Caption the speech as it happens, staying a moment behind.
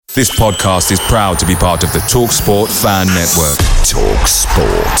This podcast is proud to be part of the TalkSport Fan Network.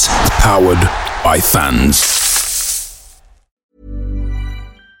 TalkSport. Powered by fans.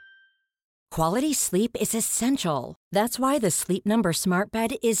 Quality sleep is essential. That's why the Sleep Number Smart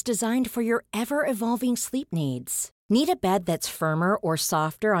Bed is designed for your ever-evolving sleep needs. Need a bed that's firmer or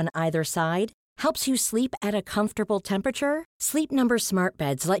softer on either side? Helps you sleep at a comfortable temperature? Sleep Number Smart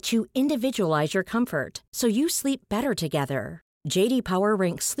Beds let you individualize your comfort, so you sleep better together. J.D. Power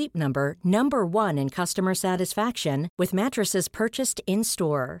ranks Sleep Number number 1 in customer satisfaction with mattresses purchased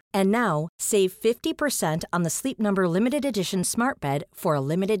in-store. And now, save 50% on the Sleep Number Limited Edition Smart Bed for a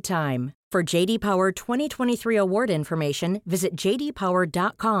limited time. For J.D. Power 2023 award information, visit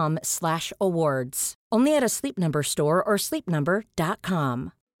jdpower.com/awards. Only at a Sleep Number store or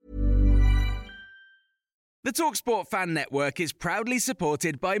sleepnumber.com. The TalkSport Fan Network is proudly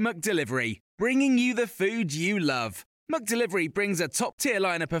supported by McDelivery, bringing you the food you love. McDelivery brings a top-tier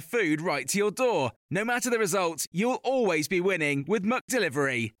lineup of food right to your door. No matter the result, you'll always be winning with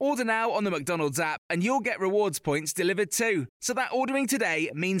McDelivery. Order now on the McDonald's app and you'll get rewards points delivered too. So that ordering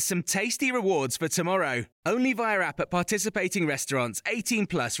today means some tasty rewards for tomorrow. Only via app at participating restaurants. 18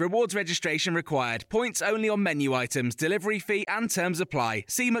 plus. Rewards registration required. Points only on menu items. Delivery fee and terms apply.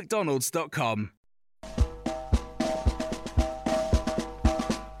 See mcdonalds.com.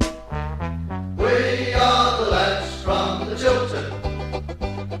 We are the lads from the Tilton.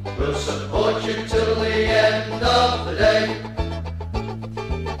 We'll support you till the end of the day.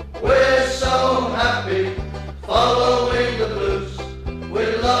 We're so happy following the blues. We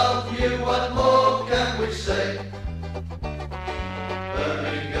love you, what more can we say?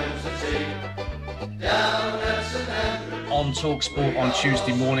 Birmingham's the team down at St Andrews. On TalkSport on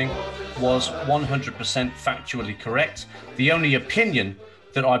Tuesday morning was 100% factually correct. The only opinion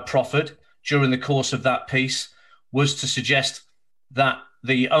that I proffered during the course of that piece was to suggest that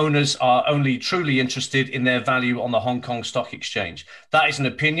the owners are only truly interested in their value on the Hong Kong Stock Exchange. That is an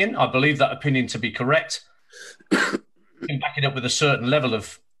opinion. I believe that opinion to be correct. You can back it up with a certain level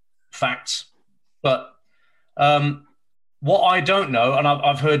of facts. But what I don't know, and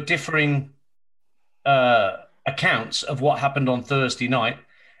I've heard differing accounts of what happened on Thursday night,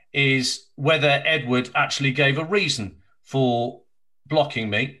 is whether Edward actually gave a reason for blocking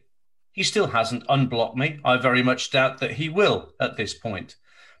me. He still hasn't unblocked me. I very much doubt that he will at this point.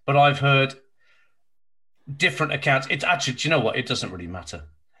 But I've heard different accounts. It's actually, do you know what? It doesn't really matter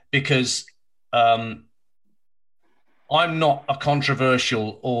because I'm not a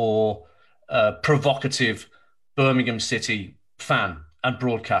controversial or provocative Birmingham City fan and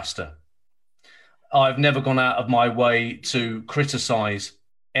broadcaster. I've never gone out of my way to criticise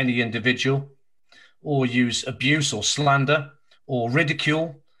any individual or use abuse or slander or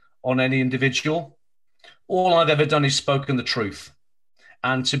ridicule on any individual. All I've ever done is spoken the truth.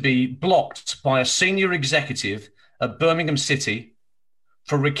 And to be blocked by a senior executive at Birmingham City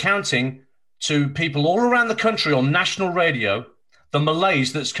for recounting to people all around the country on national radio the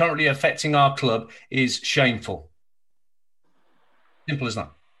malaise that's currently affecting our club is shameful. Simple as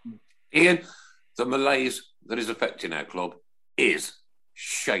that. Ian, the malaise that is affecting our club is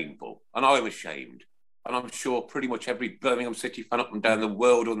shameful. And I'm ashamed. And I'm sure pretty much every Birmingham City fan up and down the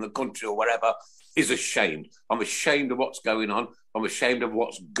world or in the country or wherever is ashamed. I'm ashamed of what's going on. I'm ashamed of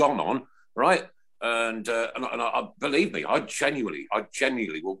what's gone on, right? And I believe me, I genuinely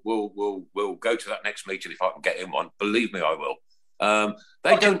will go to that next meeting if I can get in one. Believe me, I will.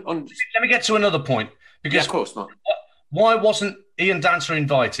 Let me get to another point. Because yeah, of course not. Why wasn't Ian Danter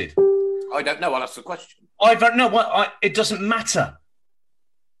invited? I don't know. I'll ask the question. It doesn't matter.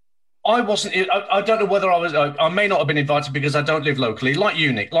 I wasn't. I don't know whether I was. I may not have been invited because I don't live locally, like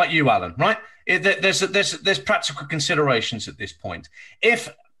you, Nick, like you, Alan. Right? There's practical considerations at this point. If,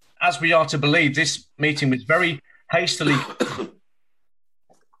 as we are to believe, this meeting was very hastily,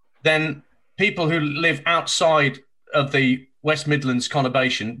 then people who live outside of the West Midlands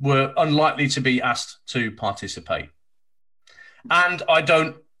conurbation were unlikely to be asked to participate. And I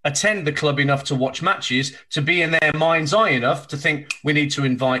don't attend the club enough to watch matches to be in their mind's eye enough to think we need to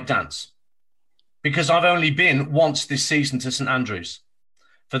invite Dance. Because I've only been once this season to St Andrews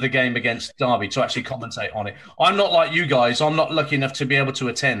for the game against Derby to actually commentate on it. I'm not like you guys. I'm not lucky enough to be able to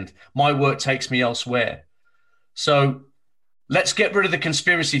attend. My work takes me elsewhere. So let's get rid of the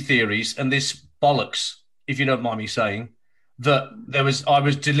conspiracy theories and this bollocks, if you don't mind me saying, that I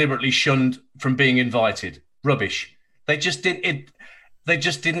was deliberately shunned from being invited. Rubbish. They just didn't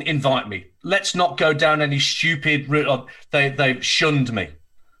invite me. Let's not go down any stupid route. They've shunned me.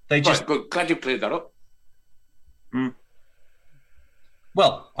 Right, good. Glad you cleared that up.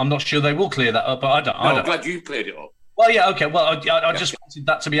 Well, I'm not sure they will clear that up, but I don't. I'm glad you cleared it up. Well, yeah, okay. Well, I just wanted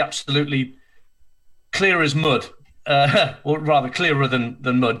that to be absolutely clear as mud, or rather clearer than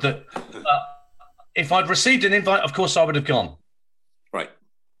mud, that if I'd received an invite, of course I would have gone. Right.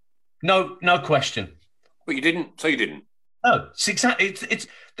 No question. But you didn't, so you didn't. No, it's exactly. It's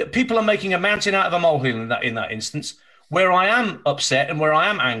that people are making a mountain out of a molehill in that instance. Where I am upset and where I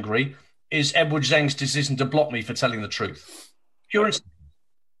am angry is Edward Zheng's decision to block me for telling the truth. Pure and simple.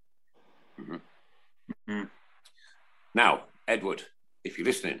 Mm-hmm. Mm-hmm. Now, Edward, if you're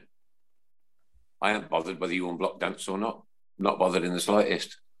listening, I ain't bothered whether you unblock Dance or not. Not bothered in the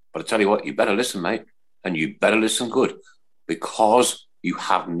slightest. But I tell you what, you better listen, mate. And you better listen good, because you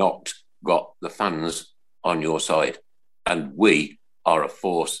have not got the fans on your side. And we are a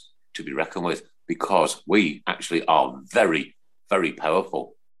force to be reckoned with, because we actually are very, very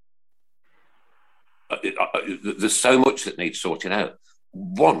powerful. There's so much that needs sorting out.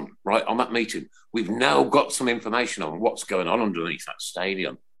 One, right, on that meeting, we've now got some information on what's going on underneath that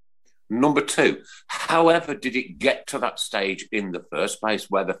stadium. Number two, however did it get to that stage in the first place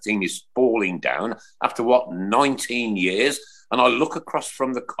where the thing is falling down after, 19 years? And I look across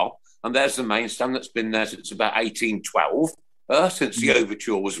from the Kop, and there's the main stand that's been there since about 1812, since the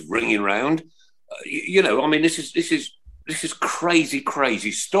overture was ringing round. I mean, this is crazy,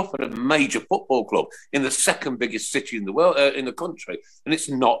 crazy stuff at a major football club in the second biggest city in the world, in the country, and it's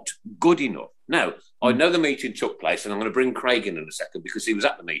not good enough. Now, I know the meeting took place, and I'm going to bring Craig in a second because he was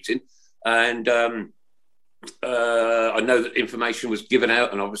at the meeting, and I know that information was given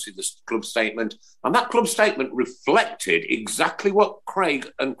out, and obviously the club statement, and that club statement reflected exactly what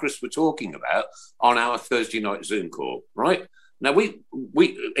Craig and Chris were talking about on our Thursday night Zoom call, right? Now, we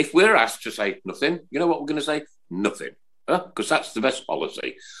if we're asked to say nothing, you know what we're going to say? Nothing. Because that's the best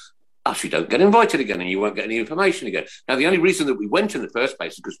policy. Else you don't get invited again and you won't get any information again. Now, the only reason that we went in the first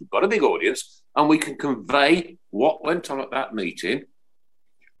place is because we've got a big audience and we can convey what went on at that meeting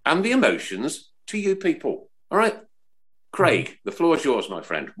and the emotions to you people. All right? Craig, the floor is yours, my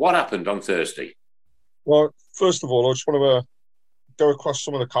friend. What happened on Thursday? Well, first of all, I just want to go across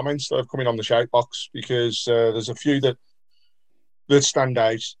some of the comments that have come in on the shout box, because there's a few that stand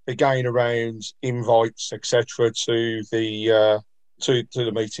out again around invites, etc., to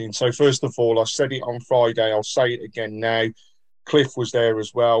the meeting. So first of all, I said it on Friday. I'll say it again now. Cliff was there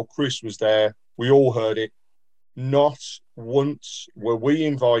as well. Chris was there. We all heard it. Not once were we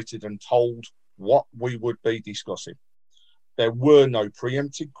invited and told what we would be discussing. There were no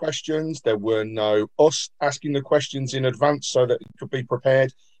preempted questions. There were no us asking the questions in advance so that it could be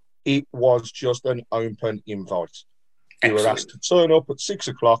prepared. It was just an open invite. We were asked to turn up at 6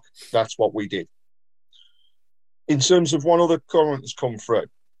 o'clock. That's what we did. In terms of one other comment that's come through,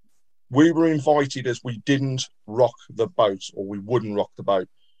 we were invited as we didn't rock the boat, or we wouldn't rock the boat.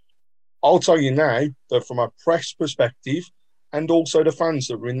 I'll tell you now that from a press perspective, and also the fans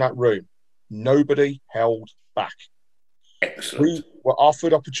that were in that room, nobody held back. Excellent. We were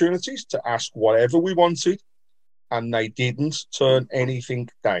offered opportunities to ask whatever we wanted, and they didn't turn anything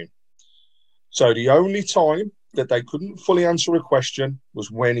down. So the only time that they couldn't fully answer a question was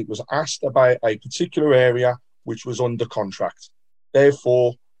when it was asked about a particular area which was under contract.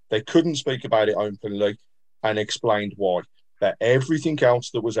 Therefore, they couldn't speak about it openly and explained why. But everything else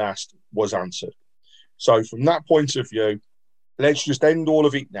that was asked was answered. So from that point of view, let's just end all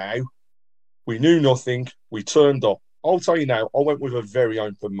of it now. We knew nothing. We turned up. I'll tell you now, I went with a very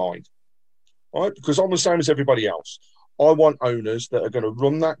open mind, right? Because I'm the same as everybody else. I want owners that are going to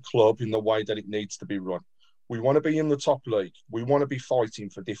run that club in the way that it needs to be run. We want to be in the top league. We want to be fighting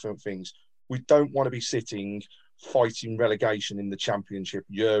for different things. We don't want to be sitting fighting relegation in the Championship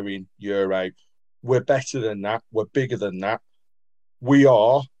year in, year out. We're better than that. We're bigger than that. We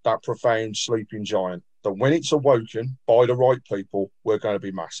are that profound sleeping giant that when it's awoken by the right people, we're going to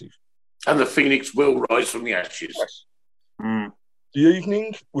be massive. And the phoenix will rise from the ashes. Yes. The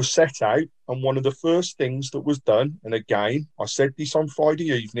evening was set out, and one of the first things that was done, and again, I said this on Friday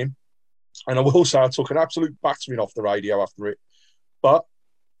evening, and I will say I took an absolute battering off the radio after it, but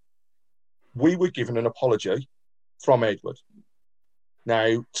we were given an apology from Edward.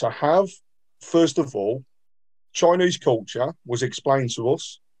 Now, to have, first of all, Chinese culture was explained to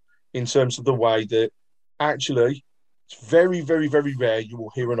us in terms of the way that actually it's very, very, very rare you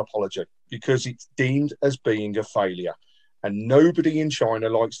will hear an apology because it's deemed as being a failure. And nobody in China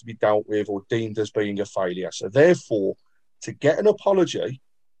likes to be dealt with or deemed as being a failure. So therefore, to get an apology,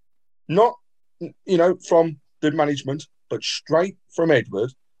 not, from the management, but straight from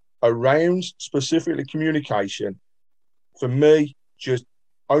Edward around specifically communication, for me, just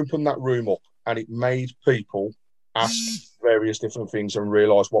opened that room up and it made people ask various different things and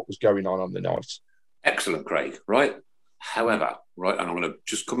realise what was going on the night. Excellent, Craig, right? However, right, and I'm going to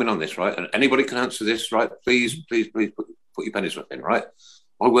just come in on this, right, and anybody can answer this, right? Please put your pennies up in, right?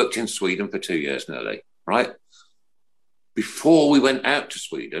 I worked in Sweden for 2 years nearly, right? Before we went out to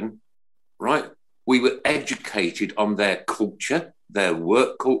Sweden, right, we were educated on their culture, their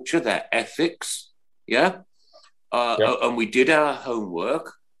work culture, their ethics, yeah? And we did our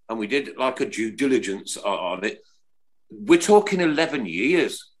homework and we did like a due diligence on it. We're talking 11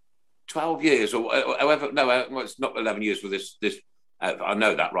 years. 12 years or however, no, it's not 11 years for this, I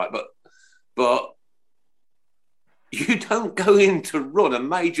know that, right? But you don't go in to run a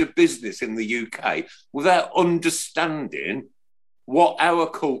major business in the UK without understanding what our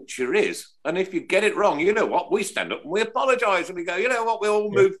culture is. And if you get it wrong, you know what? We stand up and we apologise and we go, you know what? We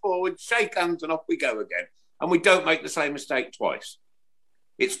all move forward, shake hands and off we go again. And we don't make the same mistake twice.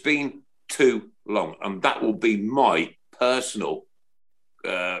 It's been too long. And that will be my personal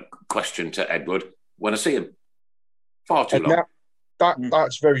question to Edward when I see him. Far too long.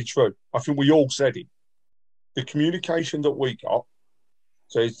 That's very true. I think we all said it. The communication that we got.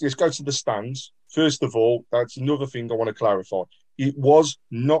 So let's go to the stands. First of all, that's another thing I want to clarify. It was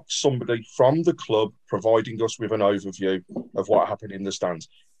not somebody from the club providing us with an overview of what happened in the stands.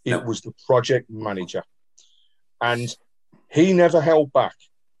 It was the project manager. And he never held back.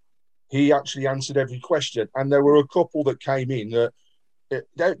 He actually answered every question. And there were a couple that came in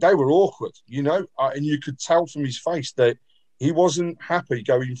that they were awkward, you know, and you could tell from his face that he wasn't happy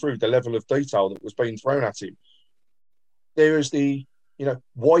going through the level of detail that was being thrown at him. There is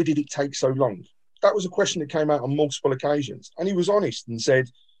why did it take so long? That was a question that came out on multiple occasions. And he was honest and said,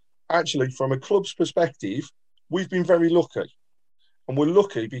 actually, from a club's perspective, we've been very lucky. And we're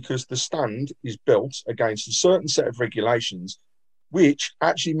lucky because the stand is built against a certain set of regulations, which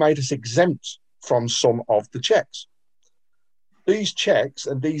actually made us exempt from some of the checks. These checks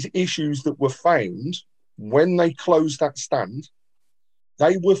and these issues that were found when they closed that stand,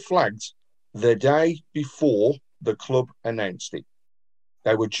 they were flagged the day before the club announced it.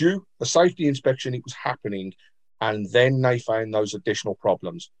 They were due a safety inspection, it was happening, and then they found those additional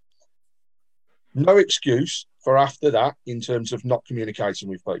problems. No excuse for after that in terms of not communicating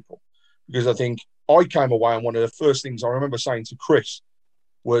with people. Because I think I came away and one of the first things I remember saying to Chris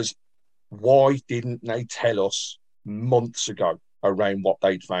was, why didn't they tell us months ago around what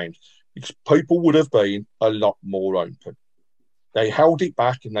they'd found? Because people would have been a lot more open. They held it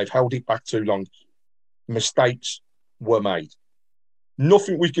back and they've held it back too long. Mistakes were made.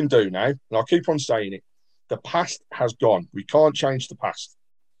 Nothing we can do now, and I keep on saying it, the past has gone. We can't change the past.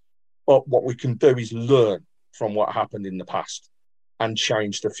 But what we can do is learn from what happened in the past and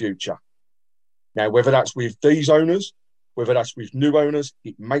change the future. Now, whether that's with these owners, whether that's with new owners,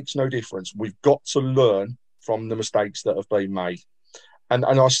 it makes no difference. We've got to learn from the mistakes that have been made. And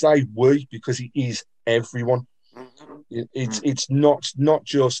I say we because it is everyone. It's not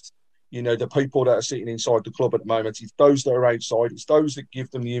just, the people that are sitting inside the club at the moment. It's those that are outside. It's those that give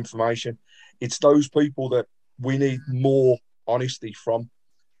them the information. It's those people that we need more honesty from.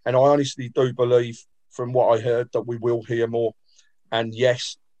 And I honestly do believe from what I heard that we will hear more. And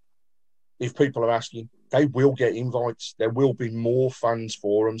yes, if people are asking, they will get invites. There will be more fans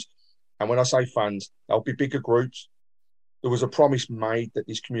forums. And when I say fans, there'll be bigger groups. There was a promise made that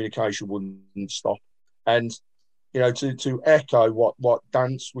this communication wouldn't stop. And, to echo what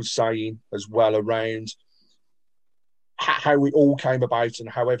Dance was saying as well around how it all came about and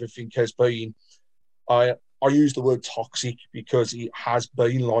how everything has been, I use the word toxic because it has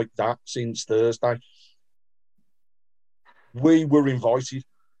been like that since Thursday. We were invited.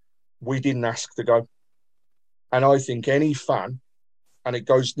 We didn't ask to go. And I think any fan, and it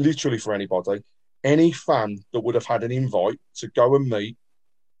goes literally for anybody, any fan that would have had an invite to go and meet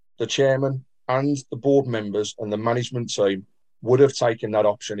the chairman and the board members and the management team would have taken that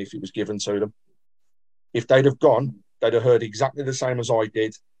option if it was given to them. If they'd have gone, they'd have heard exactly the same as I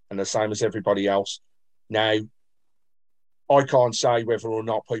did and the same as everybody else. Now, I can't say whether or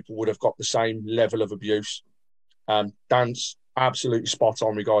not people would have got the same level of abuse. Dan's absolutely spot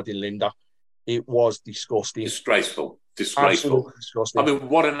on regarding Linda. It was disgusting. Disgraceful. Absolutely disgusting. I mean,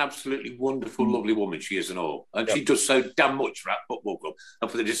 what an absolutely wonderful, lovely woman she is and all. And she does so damn much for that football club and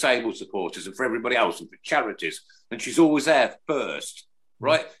for the disabled supporters and for everybody else and for charities. And she's always there first,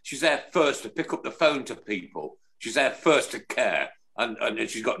 right? She's there first to pick up the phone to people. She's there first to care. And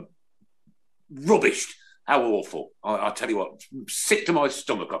she's got rubbished. How awful. I tell you what, sick to my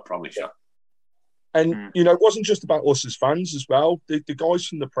stomach, I promise you. And, it wasn't just about us as fans as well. The guys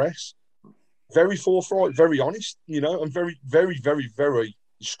from the press, very forthright, very honest, and very, very, very, very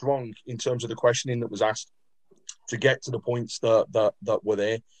strong in terms of the questioning that was asked to get to the points that were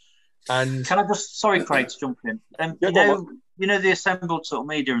there. And can I just, sorry, Craig, to jump in. You know the assembled sort of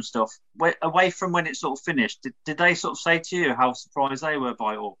media and stuff. Away from when it sort of finished, did they sort of say to you how surprised they were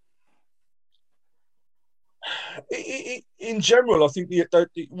by it all? In general, I think we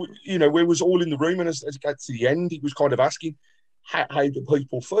was all in the room, and as it got to the end, he was kind of asking, how do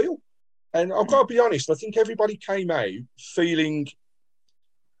people feel? And I've got to be honest, I think everybody came out feeling,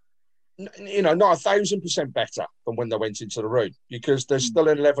 not 1,000% better than when they went into the room, because there's still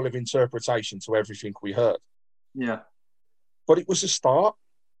a level of interpretation to everything we heard. Yeah. But it was a start,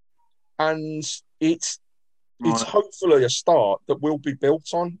 and it's hopefully a start that will be built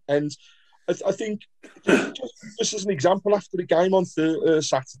on. And I think, just as an example, after the game on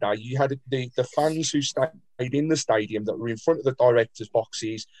Saturday, you had the fans who stayed in the stadium that were in front of the directors'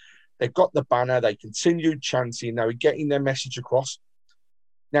 boxes. They got the banner, they continued chanting, they were getting their message across.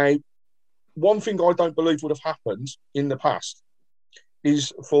 Now, one thing I don't believe would have happened in the past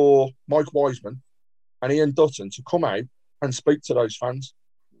is for Mike Wiseman and Ian Dutton to come out and speak to those fans.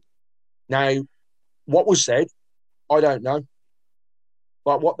 Now, what was said, I don't know.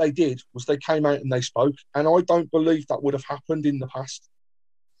 But what they did was they came out and they spoke. And I don't believe that would have happened in the past.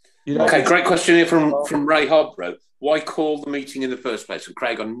 Okay, great question here from Ray Harborough. Why call the meeting in the first place? And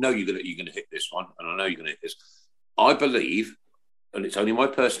Craig, I know you're going to hit this one, and I know you're going to hit this. I believe, and it's only my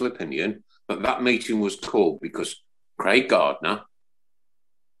personal opinion, that meeting was called because Craig Gardner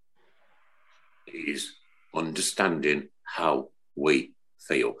is understanding how we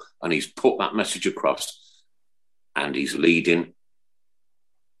feel. And he's put that message across, and he's leading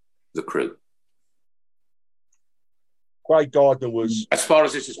the crew. Craig Gardner was, as far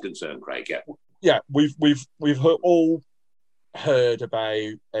as this is concerned, Craig. Yeah, we've all heard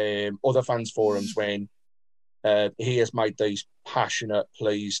about other fans forums when he has made these passionate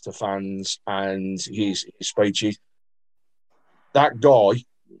pleas to fans and his speeches. That guy,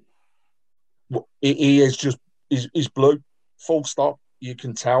 he is just is blue, full stop. You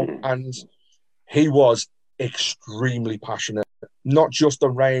can tell, and he was extremely passionate, not just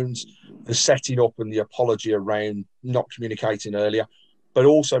around the setting up and the apology around not communicating earlier, but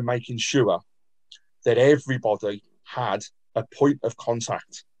also making sure that everybody had a point of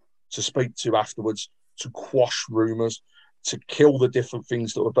contact to speak to afterwards, to quash rumours, to kill the different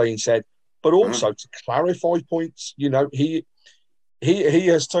things that were being said, but also to clarify points. He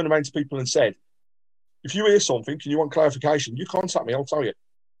has turned around to people and said, if you hear something and you want clarification, you contact me, I'll tell you.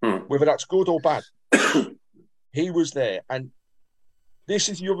 Whether that's good or bad. He was there. And this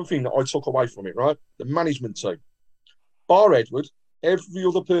is the other thing that I took away from it, right? The management team. Bar Edward, every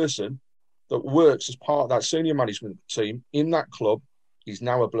other person that works as part of that senior management team in that club is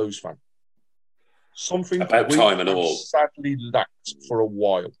now a Blues fan. Something about time and all sadly lacked for a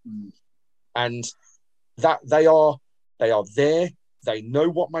while. And that they are there. They know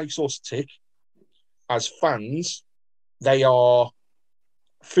what makes us tick. As fans, they are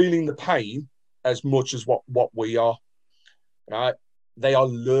feeling the pain as much as what we are. Right? They are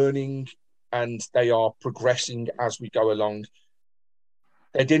learning and they are progressing as we go along.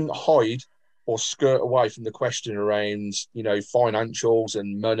 They didn't hide or skirt away from the question around, financials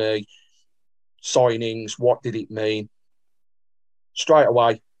and money, signings. What did it mean? Straight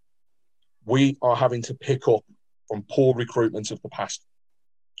away, we are having to pick up from poor recruitment of the past.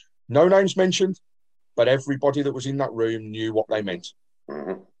 No names mentioned, but everybody that was in that room knew what they meant.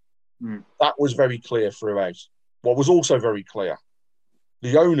 That was very clear throughout. What was also very clear,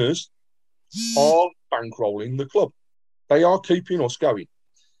 the owners are bankrolling the club. They are keeping us going.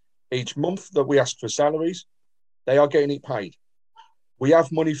 Each month that we ask for salaries, they are getting it paid. We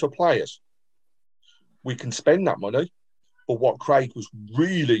have money for players. We can spend that money, but what Craig was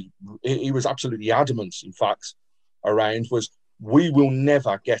he was absolutely adamant, in fact, around was we will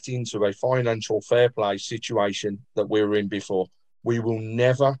never get into a financial fair play situation that we were in before. We will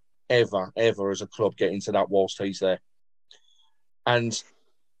never, ever, ever as a club get into that whilst he's there. And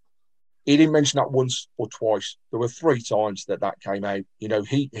he didn't mention that once or twice. There were 3 times that came out.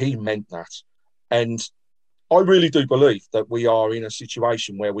 He meant that. And I really do believe that we are in a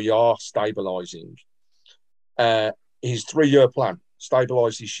situation where we are stabilising. His 3-year plan,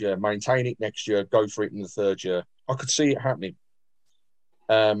 stabilise this year, maintain it next year, go for it in the 3rd year. I could see it happening.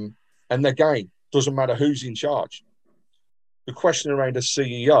 And again, doesn't matter who's in charge. The question around a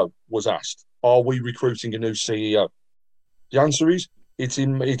CEO was asked, are we recruiting a new CEO? The answer is, it's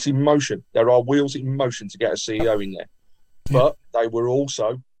in motion. There are wheels in motion to get a CEO in there. But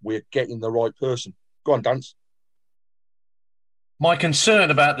we're getting the right person. Go on, Dance. My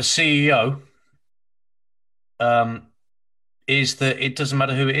concern about the CEO is that it doesn't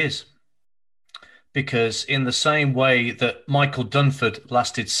matter who it is. because in the same way that Michael Dunford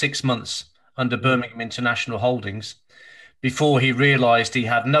lasted 6 months under Birmingham International Holdings before he realised he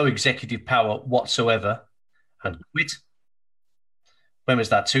had no executive power whatsoever and quit. When was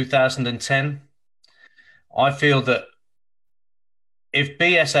that? 2010? I feel that if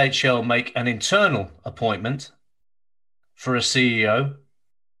BSHL make an internal appointment for a CEO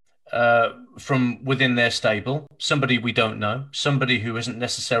from within their stable, somebody we don't know, somebody who isn't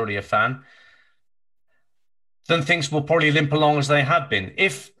necessarily a fan, then things will probably limp along as they have been.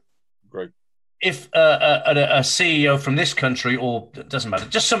 If a CEO from this country, or it doesn't matter,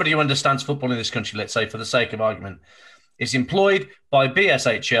 just somebody who understands football in this country, let's say for the sake of argument, is employed by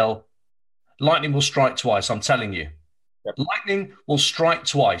BSHL, lightning will strike twice, I'm telling you. Yep. Lightning will strike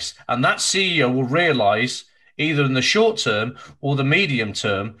twice, and that CEO will realise either in the short term or the medium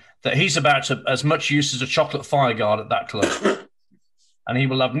term that he's about to as much use as a chocolate fireguard at that club. And he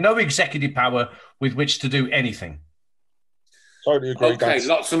will have no executive power with which to do anything. Totally agree. Okay,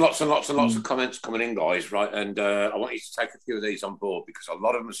 lots and lots of comments coming in, guys, right? And I want you to take a few of these on board because a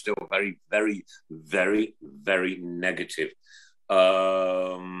lot of them are still very, very, very, very negative.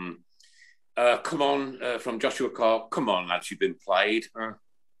 Come on, from Joshua Clark. Come on, lads, you've been played.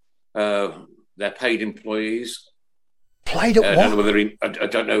 They're paid employees. Played at what? I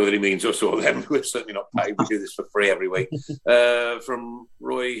don't know whether he means us or them. We're certainly not paid. We do this for free every week. From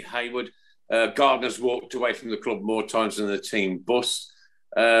Roy Hayward. Gardner's walked away from the club more times than the team bus.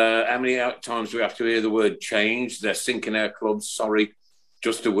 How many times do we have to hear the word change? They're sinking our club. Sorry,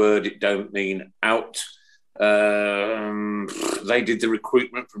 just a word. It don't mean out. They did the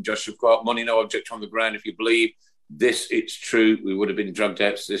recruitment from Joshua Clark. Money, no object on the ground. If you believe this, it's true. We would have been drugged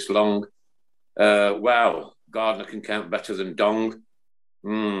out this long. Wow, Gardner can count better than Dong.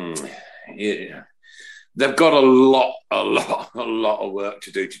 Yeah. They've got a lot of work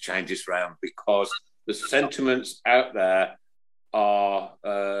to do to change this round because the sentiments out there are,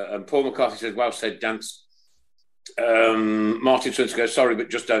 and Paul McCarthy says, well said, Dance. Martin Swinton goes, sorry, but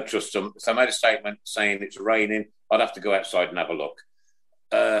just don't trust them. So I made a statement saying it's raining. I'd have to go outside and have a look.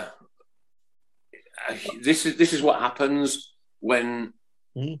 This is what happens when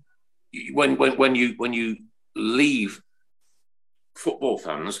you leave football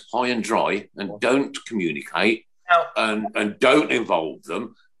fans high and dry and don't communicate and don't involve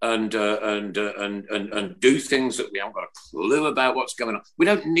them and do things that we haven't got a clue about what's going on. We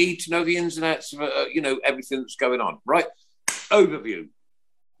don't need to know the ins and outs of everything that's going on. Right? Overview.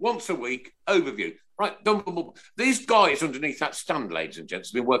 Once a week, overview. Right? These guys underneath that stand, ladies and gents,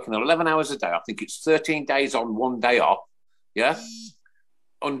 have been working 11 hours a day. I think it's 13 days on, 1 day off. Yeah?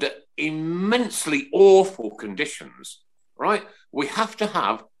 Under immensely awful conditions. Right? We have to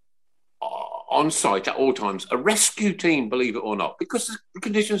have on site at all times a rescue team, believe it or not, because the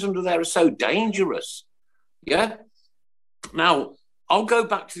conditions under there are so dangerous. Yeah. Now, I'll go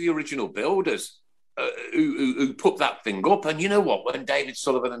back to the original builders who put that thing up. And you know what? When David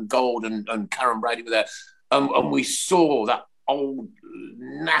Sullivan and Gold and Karen Brady were there, and we saw that old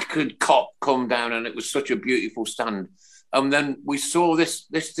knackered cop come down, and it was such a beautiful stand. And then we saw this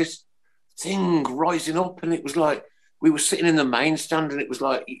thing rising up, and it was like, we were sitting in the main stand and it was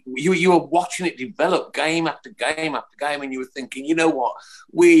like you were watching it develop game after game after game and you were thinking, you know what,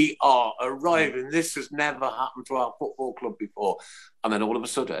 we are arriving. This has never happened to our football club before. And then all of a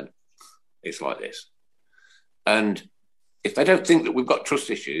sudden, it's like this. And if they don't think that we've got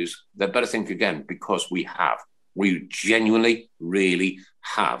trust issues, they better think again because we have. We genuinely, really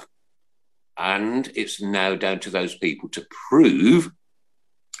have. And it's now down to those people to prove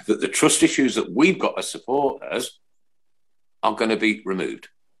that the trust issues that we've got as supporters are going to be removed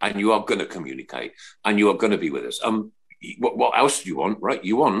and you are going to communicate and you are going to be with us. What else do you want, right?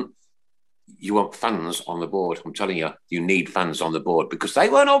 You want fans on the board. I'm telling you, you need fans on the board because they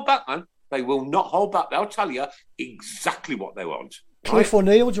won't hold back, man. They will not hold back. They'll tell you exactly what they want. Cliff or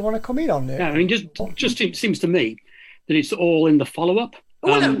Neil, do you want to come in on there? Yeah, I mean, just it seems to me that it's all in the follow-up.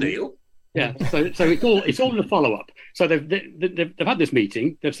 Oh, hello, Neil. Yeah, so it's all in the follow-up. So they've had this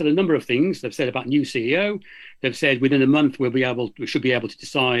meeting. They've said a number of things. They've said about new CEO. They've said within a month we should be able to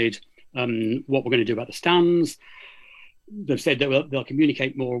decide what we're going to do about the stands. They've said that they'll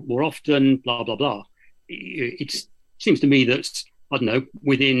communicate more often. Blah blah blah. It seems to me that I don't know,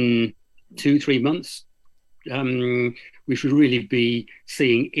 within 2-3 months, we should really be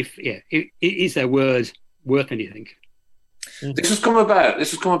seeing is their word worth anything. This has come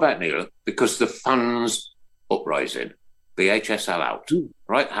about, Neil, because the fans uprising, BHSL out,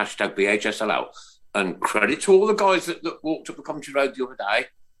 right? Hashtag BHSL out. And credit to all the guys that walked up the Coventry Road the other day,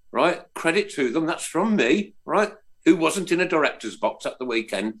 right? Credit to them. That's from me, right? Who wasn't in a director's box at the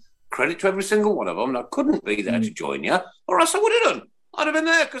weekend Credit to every single one of them. And I couldn't be there to join you, or else I would have done. I'd have been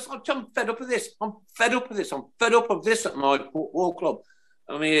there because I'm fed up of this. I'm fed up of this. I'm fed up of this at my football club.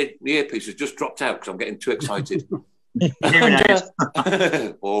 I mean, the earpiece has just dropped out because I'm getting too excited.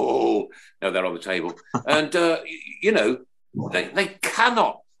 Oh, no, they're on the table. And, you know, they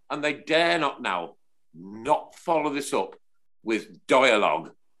cannot and they dare not now not follow this up with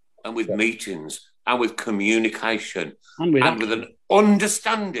dialogue and with meetings and with communication and with an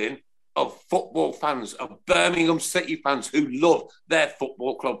understanding of football fans, of Birmingham City fans who love their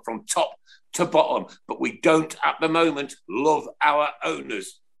football club from top to bottom, but we don't at the moment love our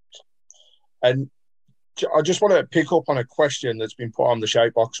owners. And I just want to pick up on a question that's been put on the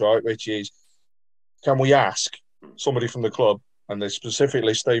shout box, right, which is, can we ask somebody from the club, and there's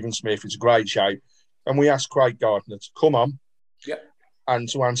specifically Stephen Smith, it's a great shout, and we ask Craig Gardner to come on and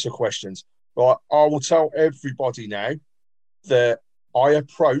to answer questions. Right, I will tell everybody now that I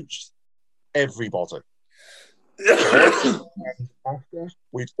approached everybody. And after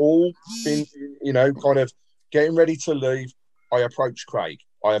we'd all been, you know, kind of getting ready to leave, I approached Craig.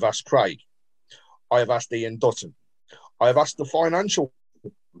 I have asked Craig. I have asked Ian Dutton. I have asked the financial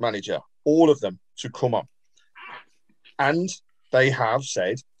manager, all of them, to come on. And they have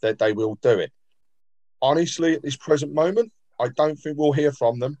said that they will do it. Honestly, at this present moment, I don't think we'll hear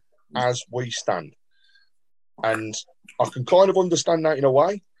from them as we stand. And I can kind of understand that in a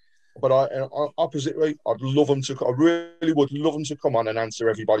way, but oppositely, I'd love them to. I really would love them to come on and answer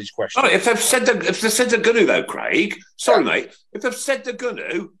everybody's questions. Oh, if they've said they're going to, though, Craig. Sorry, mate. If they've said they're going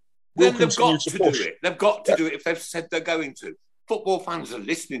to, then they've got to do it. They've got to do it if they've said they're going to. Football fans are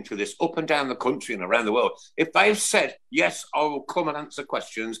listening to this up and down the country and around the world. If they've said, yes, I will come and answer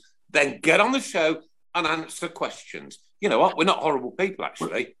questions, then get on the show and answer questions. You know what? We're not horrible people,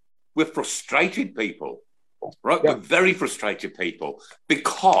 actually. We're frustrated people, right? Yeah. We're very frustrated people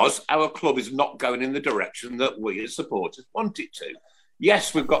because our club is not going in the direction that we as supporters want it to.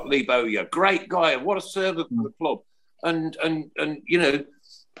 Yes, we've got Lee Bowyer, great guy, what a servant for the club. And you know,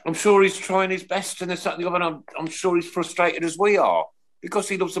 I'm sure he's trying his best and this, that, and the other, and I'm sure he's frustrated as we are because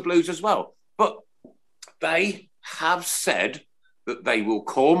he loves the Blues as well. But they have said that they will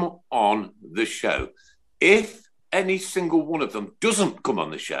come on the show. If any single one of them doesn't come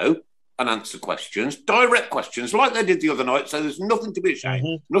on the show and answer questions, direct questions, like they did the other night, so there's nothing to be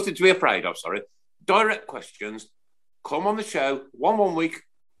ashamed, nothing to be afraid of, sorry. Direct questions, come on the show, one week,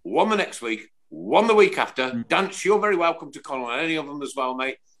 one the next week, one the week after. Dance, you're very welcome to call on any of them as well,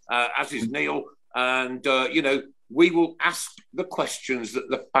 mate, as is Neil. And, you know, we will ask the questions that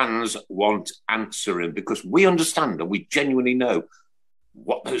the fans want answering because we understand and we genuinely know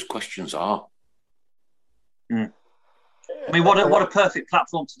what those questions are. I mean, what a perfect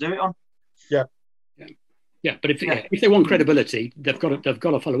platform to do it on. Yeah. But if they want credibility, they've got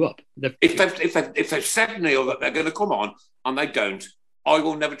to follow up. If they've said, Neil, that they're going to come on and they don't, I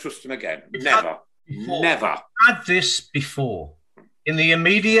will never trust them again. Never. Had this before. In the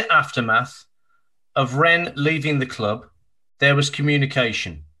immediate aftermath of Wren leaving the club, there was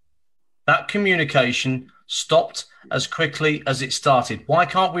communication. That communication stopped as quickly as it started. Why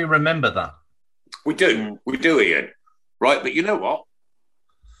can't we remember that? We do, Ian. Right, but you know what?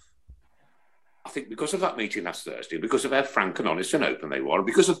 I think because of that meeting last Thursday, because of how frank and honest and open they were, and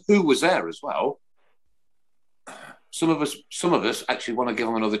because of who was there as well, some of us actually want to give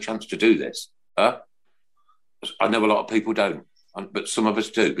them another chance to do this. I know a lot of people don't, but some of us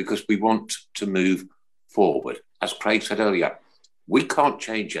do, because we want to move forward. As Craig said earlier, we can't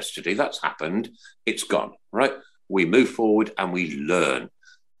change yesterday. That's happened. It's gone, right? We move forward and we learn.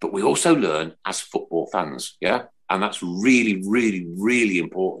 But we also learn as football fans, yeah? And that's really, really, really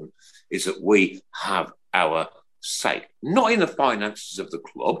important, is that we have our say. Not in the finances of the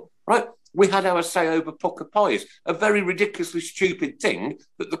club, right? We had our say over Pucker Pies, a very ridiculously stupid thing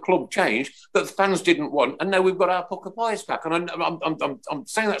that the club changed that the fans didn't want, and now we've got our Pucker Pies back. And I'm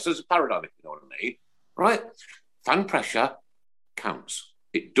saying that as a paradigm, if you know what I mean, right? Fan pressure counts.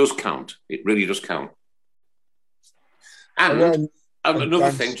 It does count. It really does count. And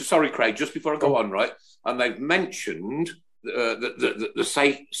another thing, sorry, Craig, just before I go on, right? And they've mentioned the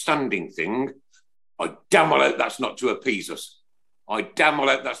safe standing thing. I damn well hope that's not to appease us.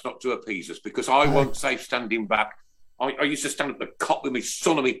 Because I want safe standing back. I used to stand at the cop with my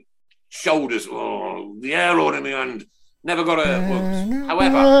son on my shoulders. Oh, the air on in my hand. Never got hurt once.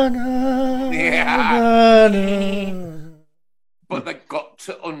 However, but they've got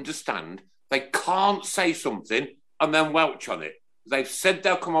to understand they can't say something and then welch on it. They've said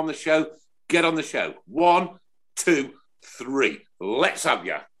they'll come on the show. Get on the show. 1, 2, 3. Let's have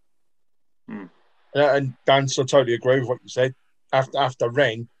you. Yeah, and Dan, so I totally agree with what you said. After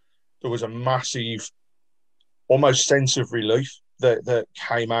Wren, there was a massive, almost sense of relief that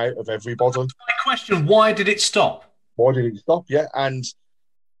came out of everybody. My question: why did it stop? Why did it stop? Yeah, and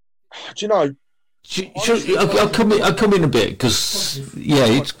do you know? I'll come in a bit because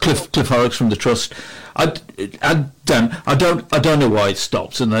it's Cliff Horrocks from the Trust. Dan, I don't know why it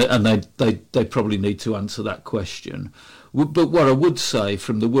stopped, and they probably need to answer that question. But what I would say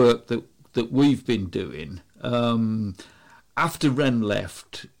from the work that we've been doing after Ren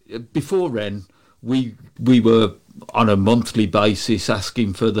left, before Ren, we were on a monthly basis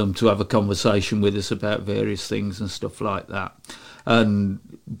asking for them to have a conversation with us about various things and stuff like that, and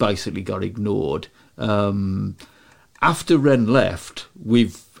basically got ignored. After Ren left,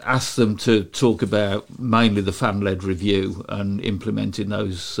 we've asked them to talk about mainly the fan-led review and implementing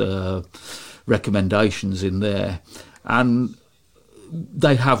those recommendations in there, and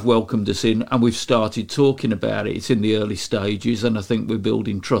they have welcomed us in, and we've started talking about it. It's in the early stages, and I think we're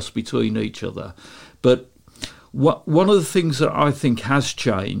building trust between each other. But one of the things that I think has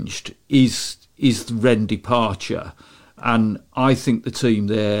changed is the Ren departure. And I think the team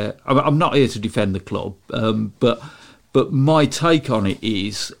there, I'm not here to defend the club, but my take on it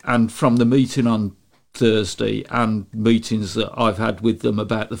is, and from the meeting on Thursday and meetings that I've had with them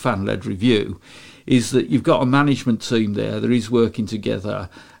about the fan-led review, is that you've got a management team there that is working together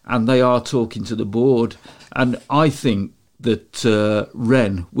and they are talking to the board. And I think that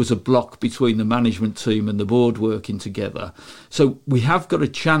Ren was a block between the management team and the board working together. So we have got a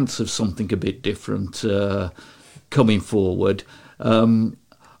chance of something a bit different coming forward.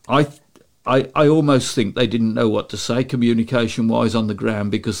 I almost think they didn't know what to say communication-wise on the ground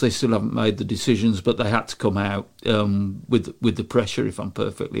because they still haven't made the decisions, but they had to come out with the pressure, if I'm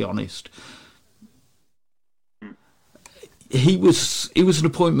perfectly honest. He was an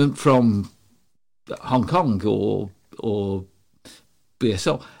appointment from Hong Kong or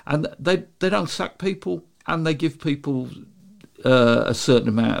BSL, and they don't sack people, and they give people a certain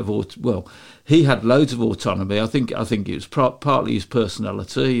amount of he had loads of autonomy. I think it was partly his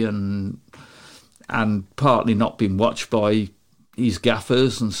personality and partly not being watched by his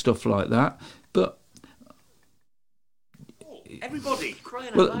gaffers and stuff like that. But everybody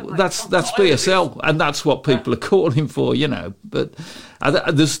crying out. That's BSL, and that's what people are calling for, But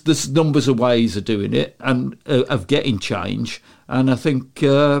there's numbers of ways of doing it and of getting change, and I think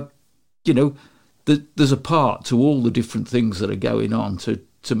there's a part to all the different things that are going on to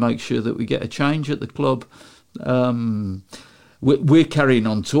make sure that we get a change at the club. We're carrying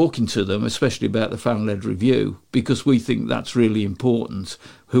on talking to them, especially about the fan-led review, because we think that's really important,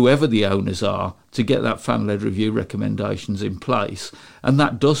 whoever the owners are, to get that fan-led review recommendations in place. And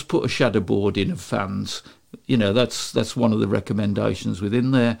that does put a shadow board in of fans. That's one of the recommendations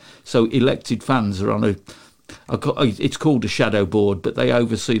within there. So elected fans are on it's called a shadow board, but they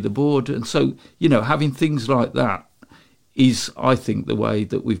oversee the board. And so, having things like that is, I think, the way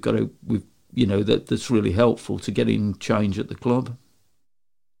that we've got to, that's really helpful to getting change at the club.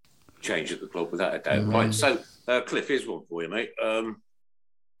 Change at the club, without a doubt. Right, so, Cliff, here's one for you, mate.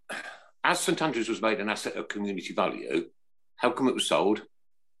 As St Andrews was made an asset of community value, how come it was sold?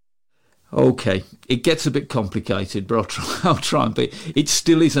 Okay, it gets a bit complicated, but I'll try and be. It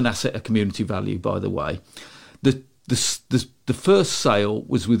still is an asset of community value, by the way. The first sale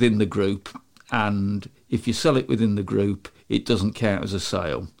was within the group, and if you sell it within the group, it doesn't count as a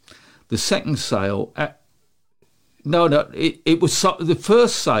sale. The second sale, it was the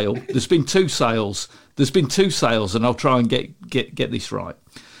first sale. There's been two sales. And I'll try and get this right.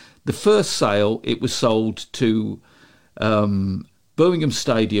 The first sale, it was sold to Birmingham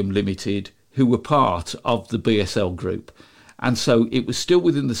Stadium Limited, who were part of the BSL group, and so it was still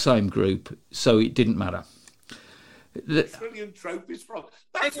within the same group, so it didn't matter. Brilliant trophies from.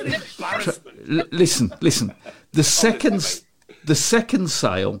 That's an embarrassment. Listen. The second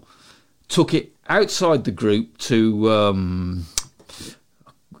sale took it outside the group to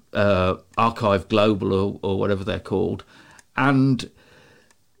Archive Global or whatever they're called,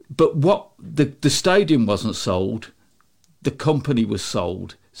 but what the stadium wasn't sold, the company was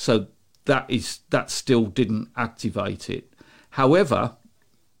sold, so that still didn't activate it. However,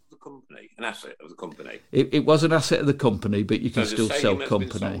 an asset of the company. It was an asset of the company, but you can still sell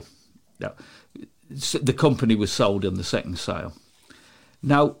company. No, the company was sold in the second sale.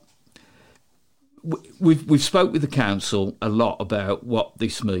 Now, we've spoke with the council a lot about what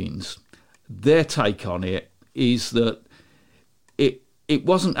this means. Their take on it is that it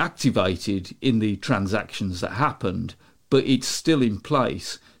wasn't activated in the transactions that happened, but it's still in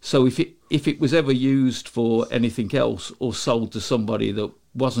place. So if it was ever used for anything else or sold to somebody that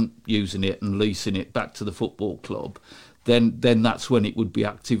wasn't using it and leasing it back to the football club, then that's when it would be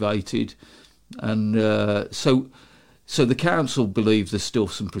activated. And so the council believe there's still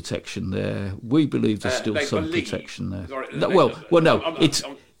some protection there. We believe there's still some protection there.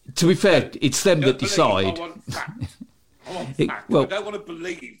 To be fair, it's them that decide. I want fact. I don't want to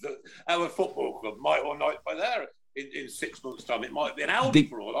believe that our football club might or might be there in 6 months' time. It might be an Aldi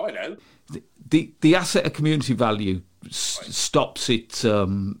for all I know. The asset of community value stops it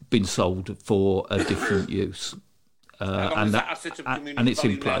being sold for a different use. And it's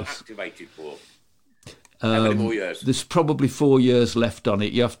in place. Activated for? How many more years? There's probably 4 years left on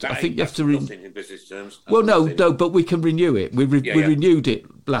it. I think you have to. In business terms. No, but we can renew it. We renewed it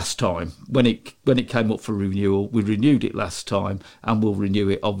last time when it came up for renewal. We renewed it last time, and we'll renew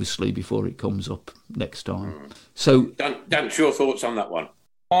it obviously before it comes up next time. So, Dan, your thoughts on that one?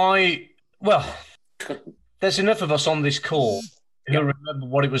 There's enough of us on this call who remember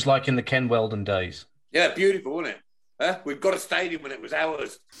what it was like in the Ken Weldon days. Yeah, beautiful, wasn't it? We've got a stadium when it was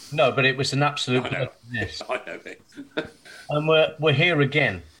ours. No, but it was an absolute mess. I know it. And we're here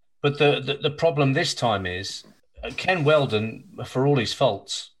again. But the problem this time is Ken Weldon, for all his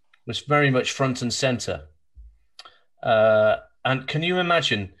faults, was very much front and centre. And can you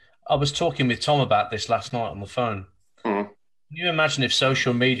imagine? I was talking with Tom about this last night on the phone. Mm. Can you imagine if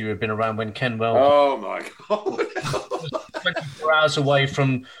social media had been around when Ken Weldon? Oh my God! was 24 hours away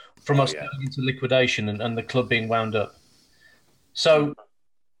from us going into liquidation and the club being wound up. So,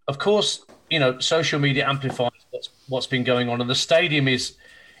 of course, social media amplifies what's been going on, and the stadium it's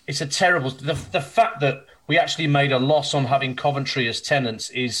a terrible. The fact that we actually made a loss on having Coventry as tenants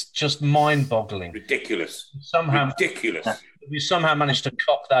is just mind-boggling. Ridiculous. Ridiculous. We somehow managed to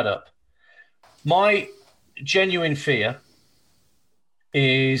cock that up. My genuine fear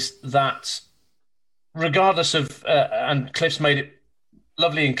is that, regardless of, and Cliff's made it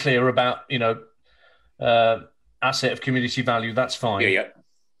lovely and clear about, asset of community value, that's fine. Yeah.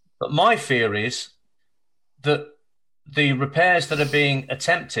 But my fear is that the repairs that are being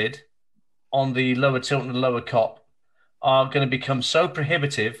attempted on the lower Tilton and lower Cop are going to become so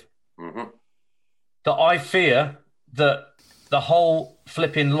prohibitive that I fear that the whole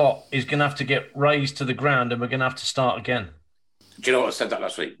flipping lot is going to have to get raised to the ground and we're going to have to start again. Do you know what I said that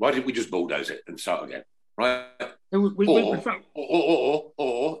last week? Why didn't we just bulldoze it and start again? Right? Or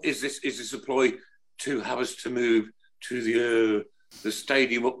is this a ploy to have us to move to the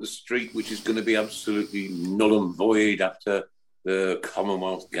stadium up the street, which is going to be absolutely null and void after the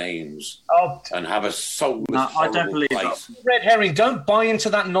Commonwealth Games, and have a soulless, I don't believe place. That. Red herring, don't buy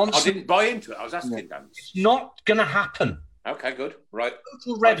into that nonsense. I didn't buy into it. I was asking Dan. It's not going to happen. Okay, good. Right.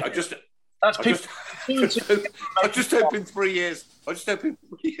 Red I just hope in 3 years.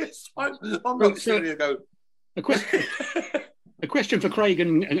 I'm not serious ago. A question for Craig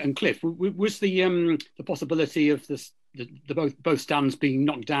and Cliff. Was the possibility of the both stands being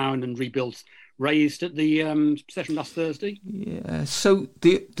knocked down and rebuilt raised at the session last Thursday? Yeah. So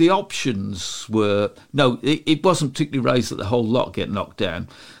the options were it wasn't particularly raised that the whole lot get knocked down.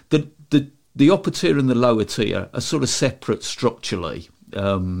 The upper tier and the lower tier are sort of separate structurally.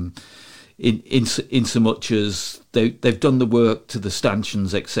 In so much as they've done the work to the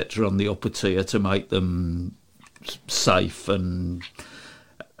stanchions, etc., on the upper tier to make them safe and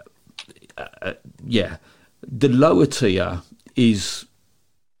the lower tier is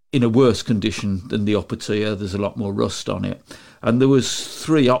in a worse condition than the upper tier. There's a lot more rust on it, and there was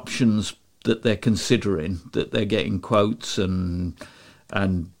 3 options that they're considering, that they're getting quotes and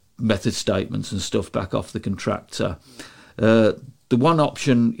method statements and stuff back off the contractor. The one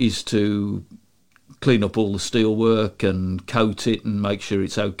option is to clean up all the steelwork and coat it and make sure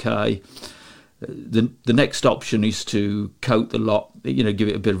it's okay. The next option is to coat the lot, give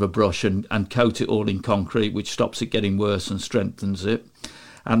it a bit of a brush and coat it all in concrete, which stops it getting worse and strengthens it.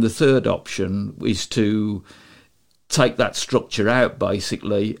 And the third option is to take that structure out,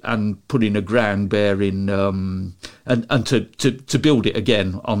 basically, and put in a ground bearing, and to build it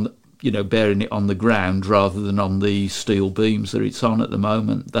again on, bearing it on the ground rather than on the steel beams that it's on at the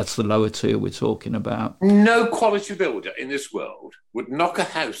moment. That's the lower tier we're talking about. No quality builder in this world would knock a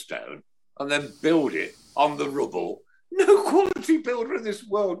house down and then build it on the rubble. No quality builder in this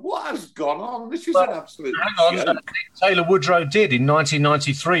world. What has gone on? This is an absolute joke. Taylor Woodrow did in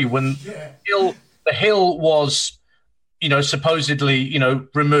 1993 when the hill was, supposedly,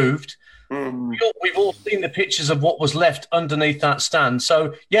 removed. We've all seen the pictures of what was left underneath that stand.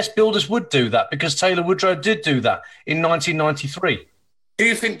 So, yes, builders would do that because Taylor Woodrow did do that in 1993. Do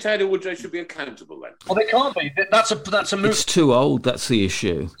you think Taylor Woodrow should be accountable then? Well, they can't be. That's a move. It's too old. That's the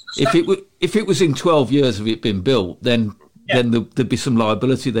issue. If it was in 12 years of it being built, then then there'd be some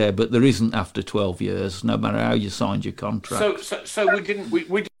liability there, but there isn't after 12 years, no matter how you signed your contract. So we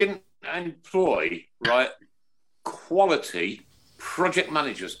didn't employ quality project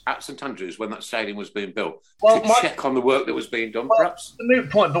managers at St Andrews when that stadium was being built to check on the work that was being done. Perhaps the moot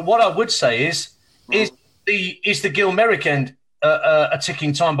point. But what I would say is the Gil Merrick end a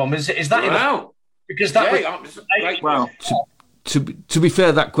ticking time bomb? Is that wow? Because that wow. To be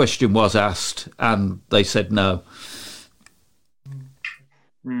fair, that question was asked, and they said no.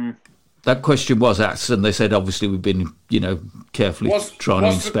 That question was asked, and they said, obviously, we've been, carefully trying to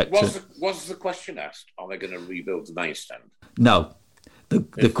inspect it. Was the question asked, are they going to rebuild the main stand? No.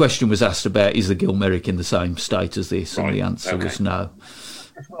 The question was asked about, is the Gil Merrick in the same state as this? And the answer was no.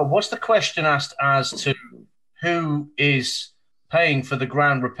 Well, was the question asked as to who is paying for the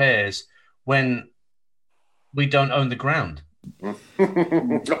ground repairs when we don't own the ground?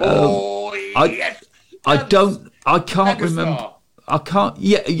 I can't remember. I can't.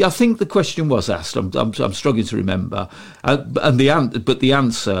 Yeah, I think the question was asked. I'm struggling to remember, but the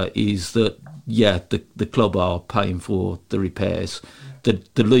answer is that the club are paying for the repairs.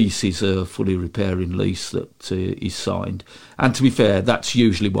 The lease is a fully repairing lease that is signed, and to be fair, that's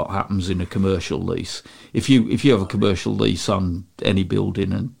usually what happens in a commercial lease. If you have a commercial lease on any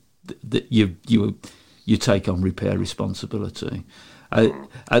building, and you take on repair responsibility.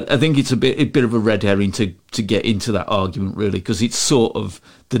 I think it's a bit of a red herring to get into that argument, really, because it's sort of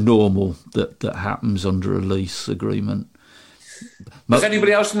the normal that happens under a lease agreement. Has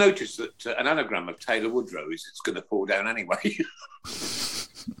anybody else noticed that an anagram of Taylor Woodrow is it's going to fall down anyway? I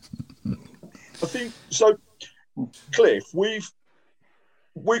think so. Cliff, we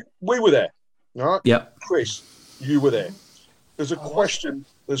were there, right? Yeah. Chris, you were there. There's a question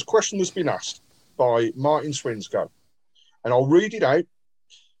that's been asked by Martin Swinscoe, and I'll read it out.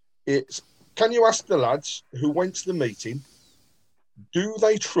 It's, can you ask the lads who went to the meeting, do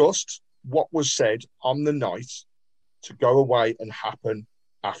they trust what was said on the night to go away and happen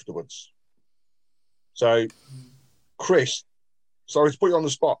afterwards? So, Chris, sorry to put you on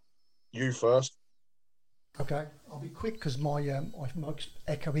the spot. You first. Okay, I'll be quick because my mic's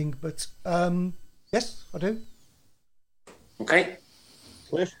echoing, but yes, I do. Okay.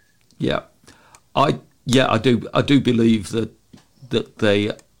 Cliff? Yeah. I do. I do believe that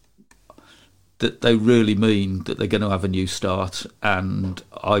they really mean that they're going to have a new start, and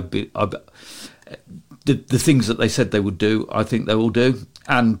the things that they said they would do, I think they will do.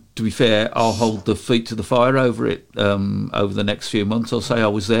 And to be fair, I'll hold the feet to the fire over it over the next few months. I'll say I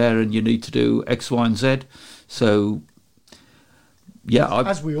was there, and you need to do X, Y, and Z. So,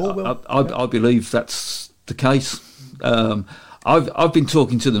 as we all will. I believe that's the case. I've been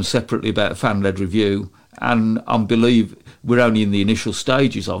talking to them separately about a fan-led review, and I believe we're only in the initial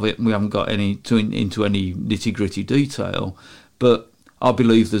stages of it, and we haven't got into any nitty-gritty detail. But I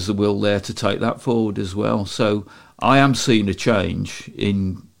believe there's a will there to take that forward as well. So I am seeing a change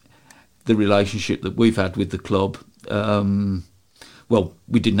in the relationship that we've had with the club. Well,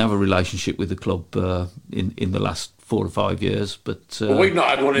 we didn't have a relationship with the club in the last 4 or 5 years, but we've not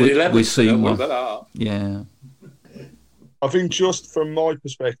had one in 11. We're seeing one. Yeah. I think just from my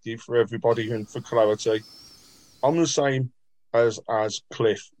perspective, for everybody and for clarity, I'm the same as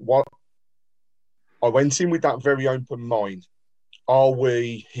Cliff. What I went in with that very open mind. Are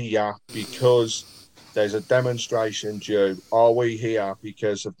we here because there's a demonstration due? Are we here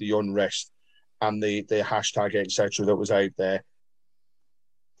because of the unrest and the hashtag, etc., that was out there?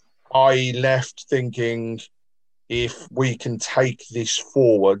 I left thinking, if we can take this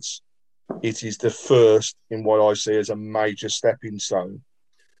forwards, it is the first in what I see as a major stepping stone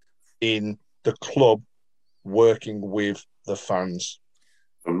in the club working with the fans.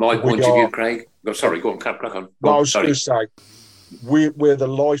 From my point of view, Craig. Oh, sorry, go on, crack on. I was going to say, we're the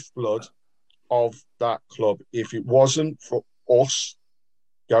lifeblood of that club. If it wasn't for us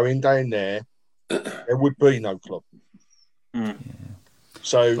going down there, there would be no club. Mm.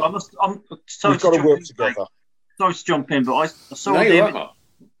 So we've got to work together. Sorry to jump in, but I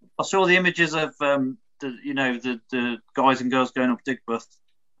saw the images of the guys and girls going up Digbeth,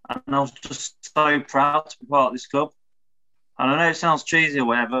 and I was just so proud to be part of this club. And I know it sounds cheesy or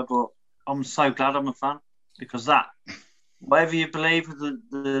whatever, but I'm so glad I'm a fan, because that, whatever you believe,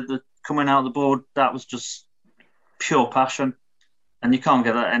 the coming out of the board, that was just pure passion, and you can't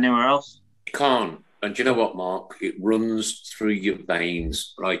get that anywhere else. You can't. And do you know what, Mark? It runs through your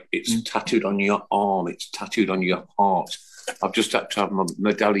veins, right? It's tattooed on your arm. It's tattooed on your heart. I've just had to have my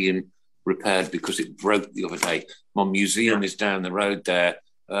medallion repaired because it broke the other day. My museum is down the road there.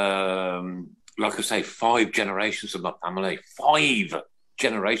 Like I say, 5 generations of my family. 5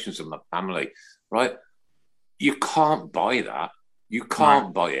 generations of my family, right? you can't buy that. You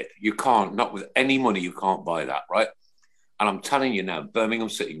can't buy it. You can't, not with any money, you can't buy that, right? And I'm telling you now, Birmingham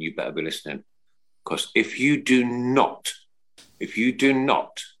City, you better be listening. Because if you do not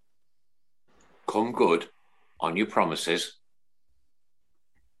come good on your promises,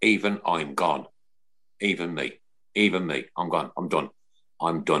 even I'm gone. Even me. I'm gone. I'm done.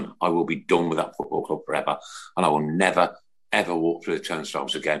 I will be done with that football club forever. And I will never, ever walk through the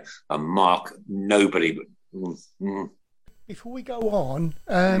turnstiles again. And Mark, nobody but... Before we go on,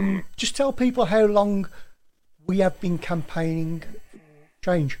 just tell people how long we have been campaigning for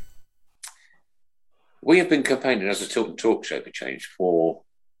change. We have been campaigning as a Tilton Talk Show for change for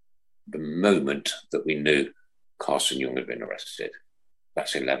the moment that we knew Carson Young had been arrested.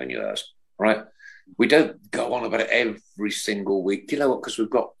 That's 11 years, right? We don't go on about it every single week. Do you know what? Because we've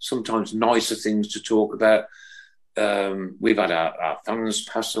got sometimes nicer things to talk about. We've had our fans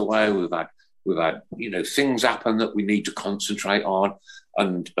pass away. We've had things happen that we need to concentrate on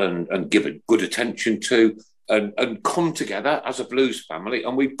and give it good attention to and come together as a blues family.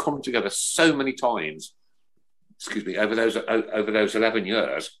 And we've come together so many times, over those 11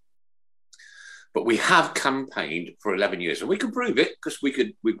 years. But we have campaigned for 11 years, and we can prove it because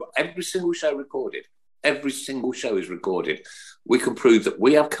we've got every single show recorded. Every single show is recorded. We can prove that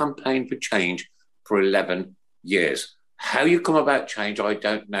we have campaigned for change for 11 years. How you come about change, I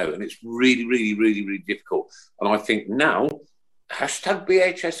don't know. And it's really, really, really, really difficult. And I think now,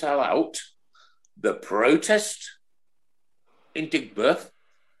 #BHSL out, the protest in Digbeth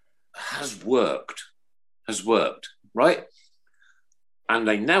has worked, right? And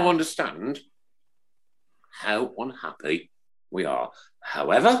they now understand how unhappy we are.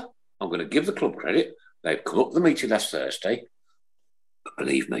 However, I'm going to give the club credit. They've come up to the meeting last Thursday. But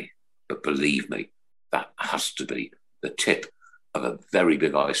believe me, that has to be the tip of a very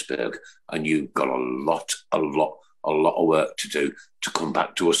big iceberg. And you've got a lot of work to do to come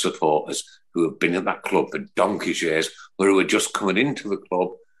back to us supporters who have been at that club for donkey's years, or who are just coming into the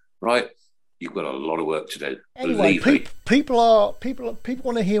club, right? You've got a lot of work to do. Anyway, people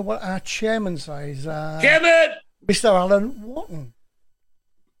want to hear what our chairman says. Chairman! Mr. Alan Watton.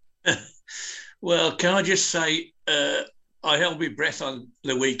 Well, can I just say, I held my breath on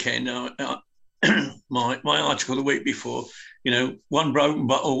the weekend. My article the week before, one broken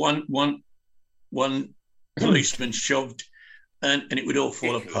bottle, one policeman shoved, and it would all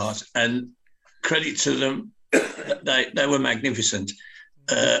fall apart. And credit to them, they were magnificent.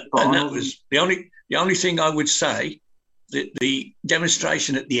 And that was the only thing I would say, that the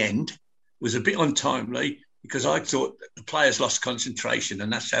demonstration at the end was a bit untimely because I thought the players lost concentration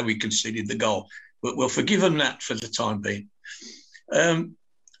and that's how we conceded the goal. But we'll forgive them that for the time being.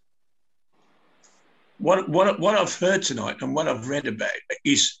 What I've heard tonight and what I've read about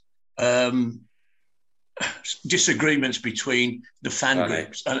is disagreements between the fan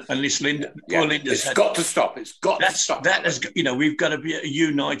groups and this Linda. It's got to stop. It's got to stop. That has, we've got to be a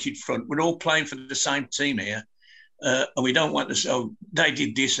united front. We're all playing for the same team here, and we don't want to say, oh, they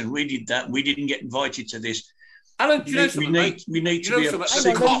did this and we did that. And we didn't get invited to this. Alan, we need to be a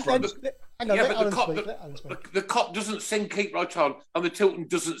the cop doesn't sing "Keep Right On" and the Tilton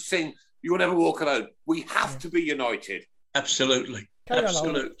doesn't sing "You'll Never Walk Alone." We have to be united. Absolutely. Carry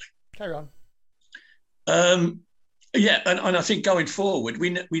on. And I think going forward,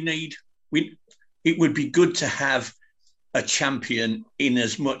 it would be good to have a champion in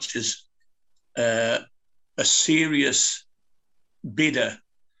as much as a serious bidder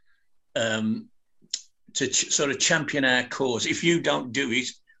to sort of champion our cause. If you don't do it,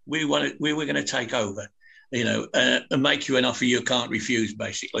 we were going to take over, and make you an offer you can't refuse,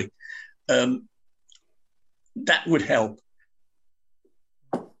 basically. That would help.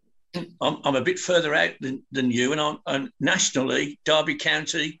 I'm a bit further out than you, and nationally, Derby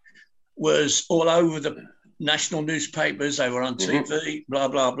County was all over the national newspapers. They were on TV, blah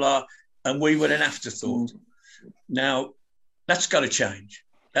blah blah, and we were an afterthought. Now, that's got to change.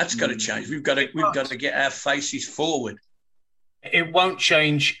 We've got to get our faces forward. It won't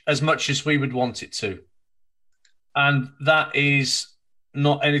change as much as we would want it to, and that is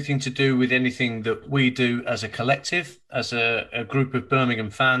not anything to do with anything that we do as a collective, as a group of Birmingham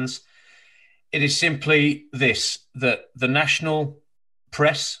fans. It is simply this, that the national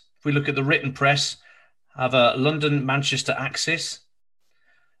press, if we look at the written press, have a London-Manchester axis.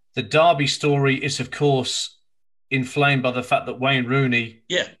 The Derby story is, of course, inflamed by the fact that Wayne Rooney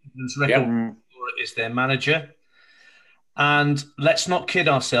is their manager. And let's not kid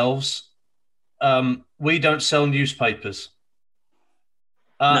ourselves. We don't sell newspapers.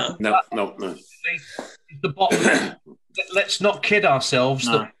 No. The bottom. Let's not kid ourselves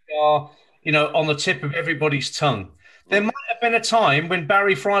that we are on the tip of everybody's tongue. There might have been a time when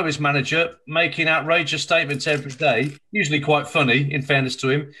Barry Fry was manager, making outrageous statements every day, usually quite funny, in fairness to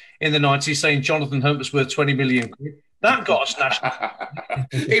him, in the 90s, saying Jonathan Hunt was worth 20 million quid. That got us national.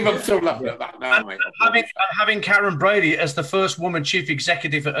 Even I'm still laughing at that now, mate. Having Karen Brady as the first woman chief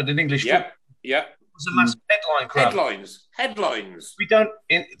executive at an English football was a massive headline grab. Headlines. We don't.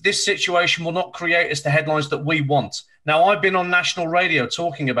 This situation will not create us the headlines that we want. Now, I've been on national radio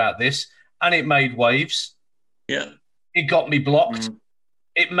talking about this, and it made waves. Yeah. It got me blocked.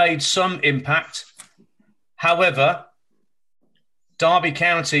 It made some impact. However, Derby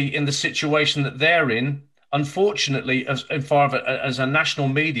County, in the situation that they're in, unfortunately, as far as a national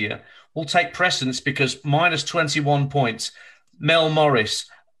media, will take precedence because minus 21 points, Mel Morris,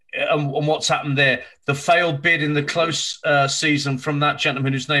 and what's happened there, the failed bid in the close season from that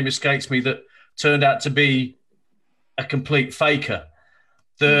gentleman whose name escapes me that turned out to be a complete faker.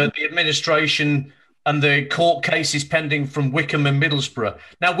 The administration and the court cases pending from Wickham and Middlesbrough.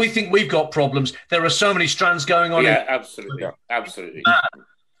 Now, we think we've got problems. There are so many strands going on. Yeah, absolutely.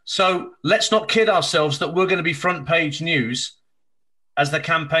 So let's not kid ourselves that we're going to be front page news as the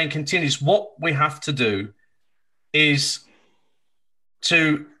campaign continues. What we have to do is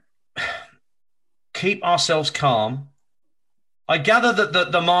to keep ourselves calm. I gather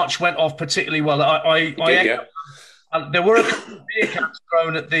that the march went off particularly well. There were a couple of beer cans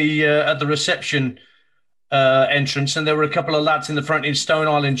thrown at the reception entrance, and there were a couple of lads in the front in Stone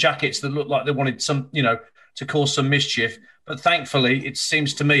Island jackets that looked like they wanted to cause some mischief. But thankfully, it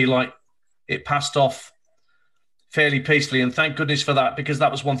seems to me like it passed off fairly peacefully, and thank goodness for that, because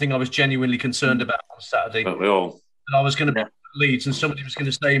that was one thing I was genuinely concerned about on Saturday. But we all. That I was going to be Leeds, and somebody was going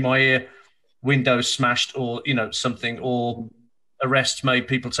to say in my ear, "Windows smashed," or something, or arrests made,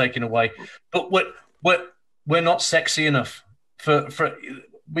 people taken away. But we're not sexy enough for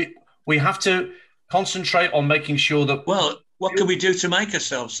we have to concentrate on making sure that. Well, what can we do to make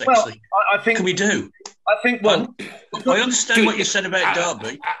ourselves sexy? Well, I think. Can we do? I think. Well, I understand what you said about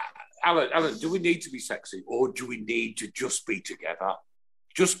Derby. Alan, do we need to be sexy, or do we need to just be together?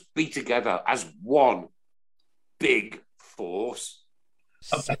 Just be together as one big force.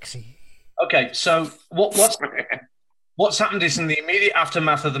 Sexy. Okay, so what's happened is in the immediate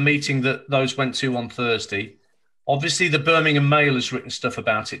aftermath of the meeting that those went to on Thursday, obviously the Birmingham Mail has written stuff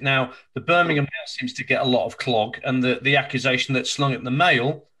about it. Now, the Birmingham Mail seems to get a lot of clog, and the accusation that's slung at the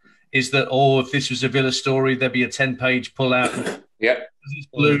Mail is that, if this was a Villa story, there'd be a 10-page pull-out. Yeah. It's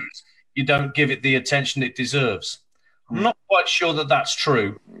Blues, you don't give it the attention it deserves. I'm not quite sure that that's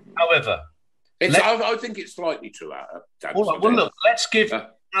true. However, I think it's slightly true. Well, look,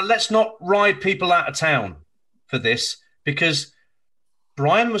 let's not ride people out of town for this, because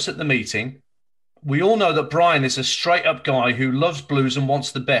Brian was at the meeting. We all know that Brian is a straight-up guy who loves Blues and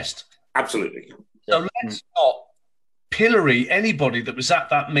wants the best. Absolutely. So let's not pillory anybody that was at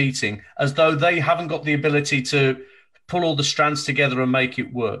that meeting as though they haven't got the ability to pull all the strands together and make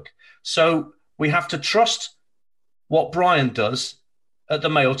it work. So we have to trust what Brian does at the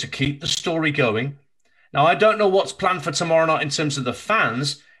Mail to keep the story going. Now, I don't know what's planned for tomorrow night in terms of the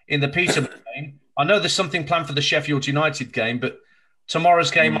fans in the Peterborough game. I know there's something planned for the Sheffield United game, but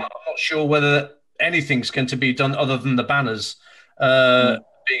tomorrow's game, I'm not sure whether anything's going to be done other than the banners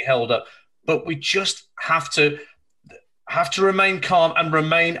being held up. But we just have to remain calm and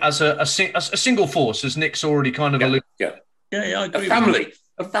remain as a single force, as Nick's already kind of alluded. Yeah, I agree.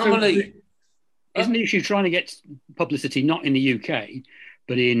 A family. Isn't the issue trying to get publicity not in the UK,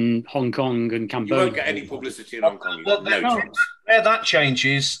 but in Hong Kong and Cambodia? You won't get any publicity in Hong Kong. Where that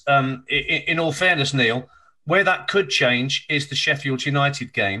changes, in all fairness, Neil, where that could change is the Sheffield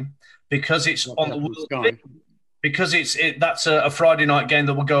United game, because it's on the world, because that's a Friday night game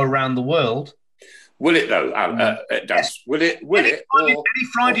that will go around the world. Will it though? Yes. Will it? Any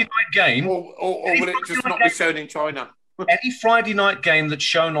Friday night game, or will it just not be shown in China? Any Friday night game that's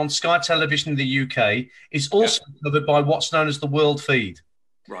shown on Sky Television in the UK is also covered by what's known as the World Feed.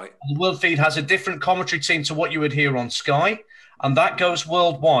 Right. The World Feed has a different commentary team to what you would hear on Sky, and that goes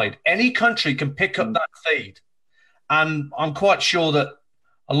worldwide. Any country can pick up that feed. And I'm quite sure that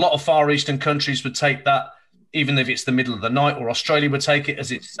a lot of Far Eastern countries would take that, even if it's the middle of the night, or Australia would take it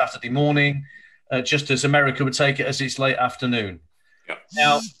as it's Saturday morning, just as America would take it as it's late afternoon. Yeah.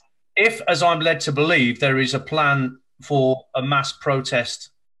 Now, if, as I'm led to believe, there is a plan for a mass protest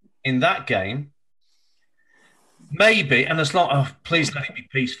in that game, maybe, and as long, please let it be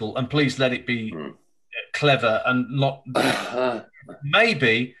peaceful and please let it be clever and not,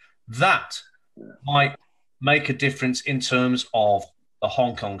 maybe that might make a difference in terms of the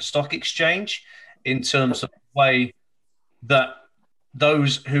Hong Kong Stock Exchange, in terms of the way that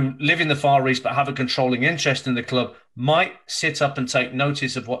those who live in the Far East but have a controlling interest in the club might sit up and take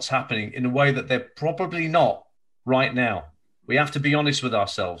notice of what's happening in a way that they're probably not right now. We have to be honest with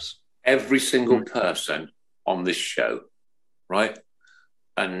ourselves. Every single person on this show, right?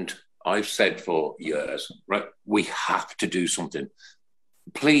 And I've said for years, right, we have to do something.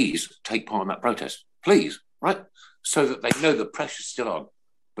 Please take part in that protest. Please, right? So that they know the pressure's still on.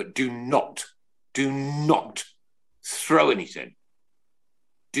 But do not throw anything.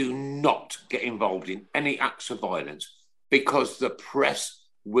 Do not get involved in any acts of violence, because the press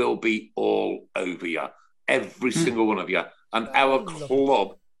will be all over you, every single one of you. And our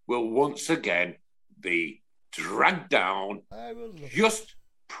club will once again be dragged down. Just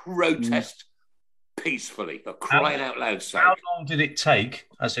protest peacefully, for crying out loud sake. How long did it take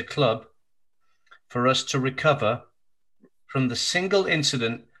as a club for us to recover from the single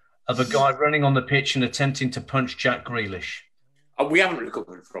incident of a guy running on the pitch and attempting to punch Jack Grealish? We haven't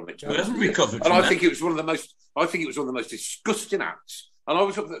recovered from it. We haven't recovered from it. And I think it was one of the most disgusting acts. And I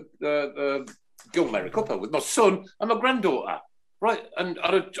was up at the Gilmary Cup with my son and my granddaughter, right? And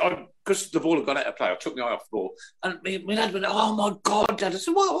I because the ball had gone out of play, I took my eye off the ball. And my dad went, "Oh, my God, Dad." I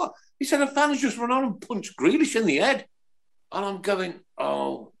said, what? He said, "The fans just run on and punched Grealish in the head." And I'm going,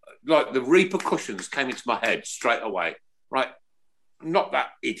 oh, like the repercussions came into my head straight away, right? Not that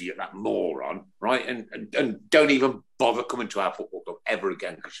idiot, that moron, right? And don't even bother coming to our football club ever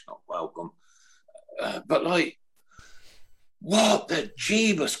again, because you're not welcome. But like, what the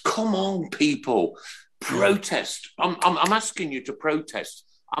Jeebus? Come on, people, protest. I'm asking you to protest.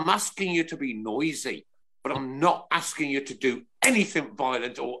 I'm asking you to be noisy, but I'm not asking you to do anything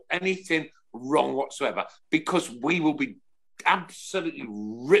violent or anything wrong whatsoever, because we will be absolutely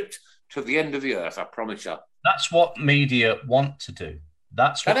ripped to the end of the earth, I promise you. That's what media want to do.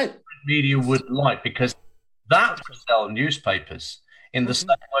 That's what media would like, because that would sell newspapers in the same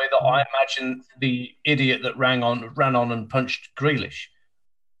way that I imagine the idiot that ran on and punched Grealish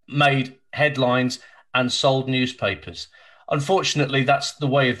made headlines and sold newspapers. Unfortunately, that's the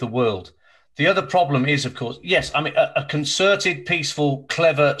way of the world. The other problem is, of course, yes, I mean, a concerted, peaceful,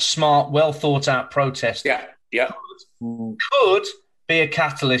 clever, smart, well-thought-out protest could be a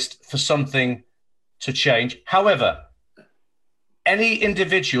catalyst for something to change. However, any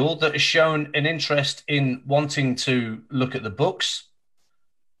individual that has shown an interest in wanting to look at the books,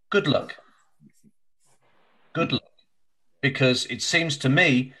 good luck. Good luck. Because it seems to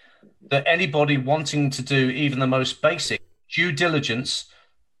me that anybody wanting to do even the most basic due diligence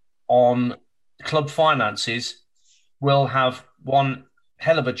on club finances will have one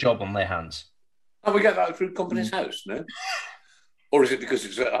hell of a job on their hands. And we get that through Company's House, no? Or is it because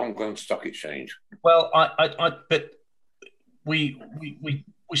it's at Hong Kong Stock Exchange? Well, but we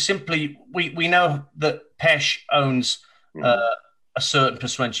simply know that Pesh owns a certain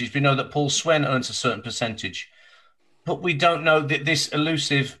percentage. We know that Paul Swen owns a certain percentage, but we don't know that this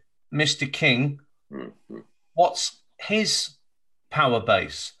elusive Mr. King. What's his power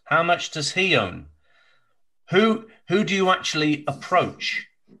base? How much does he own? Who do you actually approach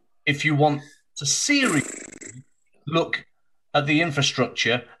if you want to seriously look at the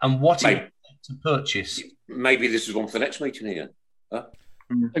infrastructure and what it takes to purchase? Maybe this is one for the next meeting here. Huh?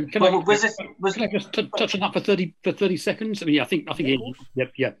 Can I just touch on that for 30 seconds? I mean, I think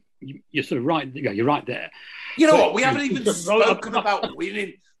you're sort of right. Yeah, you're right there. You know what? We haven't even spoken about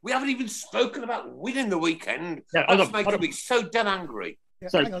winning. We haven't even spoken about winning the weekend. Yeah, that's making me so damn angry. Yeah,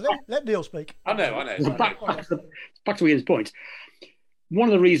 so, hang on, let Neil speak. I know. Back to Ian's point. One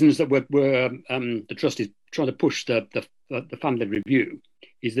of the reasons that we're the trust is trying to push the fan-led review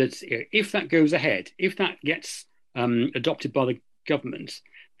is that if that goes ahead, if that gets adopted by the government,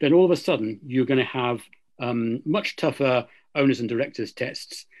 then all of a sudden you're going to have much tougher owners and directors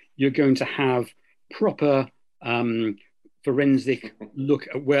tests. You're going to have proper forensic look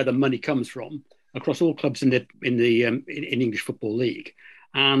at where the money comes from across all clubs in English Football League.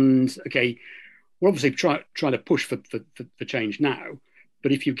 And okay, we're obviously trying to push for change now.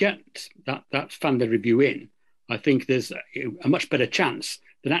 But if you get that fan-led review in, I think there's a much better chance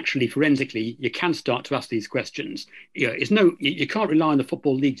that actually forensically you can start to ask these questions. You can't rely on the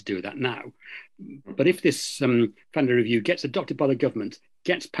Football League to do that now. But if this fan-led review gets adopted by the government,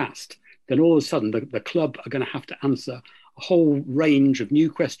 gets passed, then all of a sudden the club are going to have to answer a whole range of new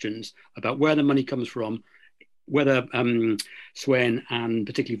questions about where the money comes from, whether Swen and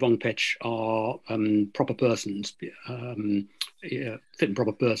particularly Von Petch are proper persons, fit and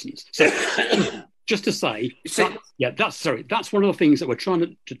proper persons. So just to say, that's one of the things that we're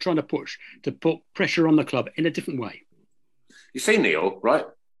trying to push, to put pressure on the club in a different way. You see, Neil, right?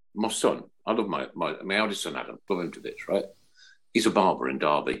 My son, I love my eldest son, Adam, love him to bits, right? He's a barber in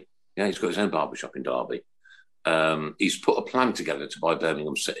Derby. Yeah, he's got his own barbershop in Derby. He's put a plan together to buy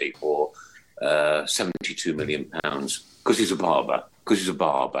Birmingham City for £72 million because he's a barber.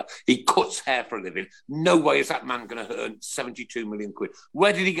 He cuts hair for a living. No way is that man going to earn 72 million quid.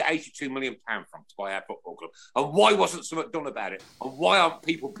 Where did he get 82 million pounds from to buy our football club? And why wasn't something done about it? And why aren't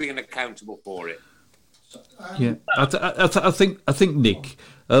people being accountable for it? Yeah, I think Nick,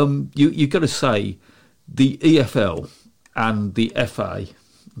 you've got to say the EFL and the FA,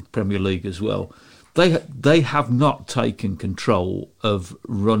 Premier League as well. They have not taken control of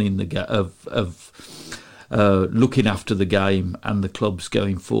running of looking after the game and the clubs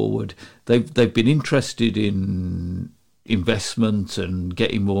going forward. They've been interested in investment and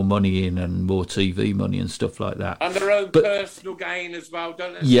getting more money in and more TV money and stuff like that. And their own personal gain as well,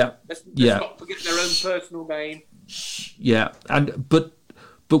 don't they? Yeah. Let's not forget their own personal gain. Yeah, but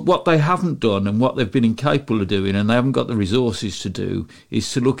what they haven't done and what they've been incapable of doing, and they haven't got the resources to do,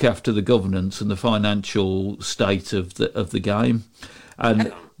 is to look after the governance and the financial state of the game.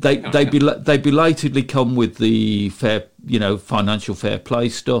 And they belatedly come with the fair, financial fair play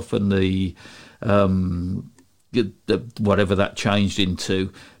stuff and the whatever that changed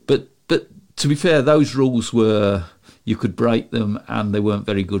into. But to be fair, those rules were, you could break them, and they weren't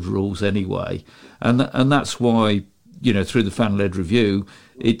very good rules anyway. And that's why, through the fan-led review,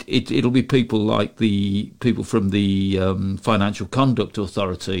 it'll be people like the people from the Financial Conduct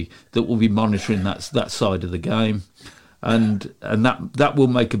Authority that will be monitoring that side of the game, and that will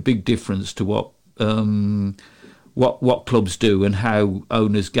make a big difference to what clubs do and how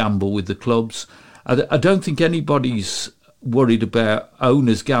owners gamble with the clubs. I don't think anybody's worried about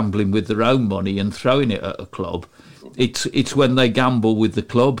owners gambling with their own money and throwing it at a club. It's when they gamble with the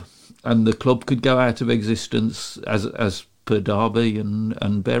club, and the club could go out of existence as per Derby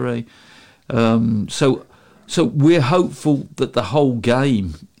and Bury. So we're hopeful that the whole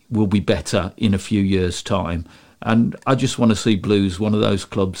game will be better in a few years' time. And I just want to see Blues one of those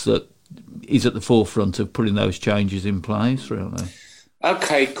clubs that is at the forefront of putting those changes in place, really.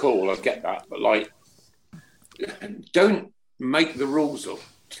 Okay, cool, I get that. But, don't make the rules up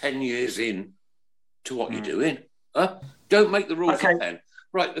 10 years in to what you're doing. Don't make the rules up then.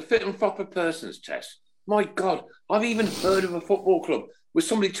 Right, the fit and proper persons test. My God, I've even heard of a football club with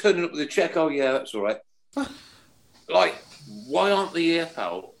somebody turning up with a cheque. Oh, yeah, that's all right. Why aren't the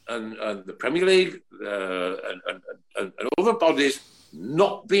EFL and the Premier League and other bodies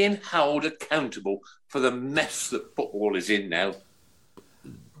not being held accountable for the mess that football is in now?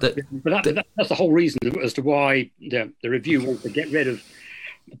 That's the whole reason as to why the review wants to get rid of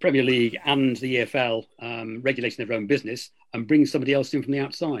the Premier League and the EFL regulating their own business and bring somebody else in from the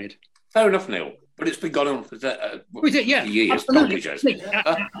outside. Fair enough, Neil. But it's been going on for years. Absolutely.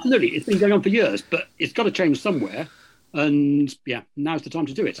 Absolutely. It's been going on for years, but it's got to change somewhere. And, now's the time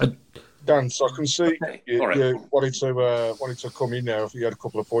to do it. Dan, so I can see you wanted to come in now if you had a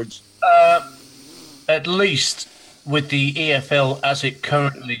couple of points. At least with the EFL as it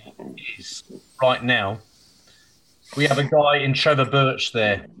currently is right now, we have a guy in Trevor Birch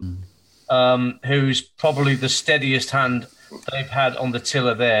there who's probably the steadiest hand they've had on the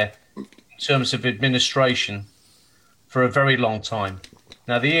tiller there in terms of administration for a very long time.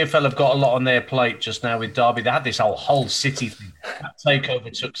 Now, the EFL have got a lot on their plate just now with Derby. They had this whole city thing. That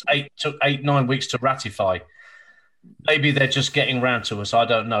takeover took 8-9 weeks to ratify. Maybe they're just getting round to us. I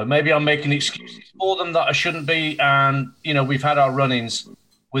don't know. Maybe I'm making excuses for them that I shouldn't be. And, we've had our run-ins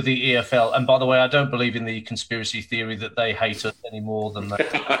with the EFL. And by the way, I don't believe in the conspiracy theory that they hate us any more than they.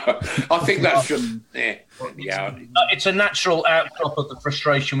 I think that's just, It's a natural outcrop of the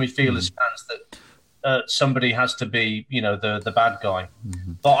frustration we feel as fans that somebody has to be, the bad guy.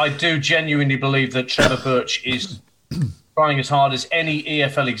 Mm-hmm. But I do genuinely believe that Trevor Birch is trying as hard as any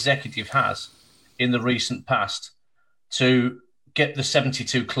EFL executive has in the recent past to get the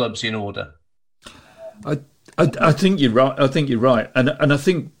 72 clubs in order. I think you're right. And I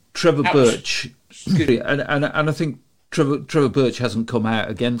think Trevor Birch, and I think Trevor Birch hasn't come out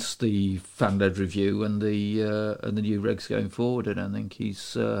against the fan-led review and the new regs going forward. And I think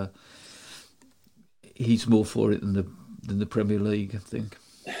he's more for it than the Premier League, I think.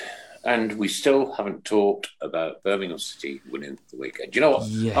 And we still haven't talked about Birmingham City winning the weekend. Do you know what?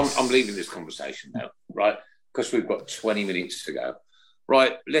 Yes. I'm leaving this conversation now, right? Because we've got 20 minutes to go.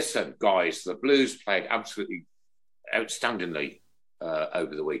 Right, listen, guys, the Blues played absolutely outstandingly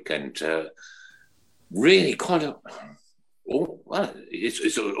over the weekend. Really kind of,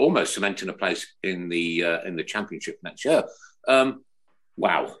 it's almost cementing a place in the Championship next year.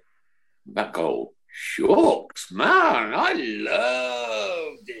 Wow, that goal. Shucks, man, I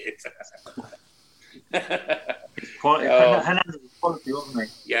loved it. Hernandez was quality, wasn't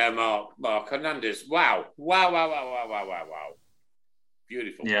he? Yeah, Mark Hernandez. Wow.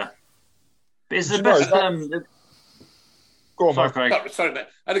 Beautiful. Yeah. But it's the best. Go on, Mark. Sorry, mate.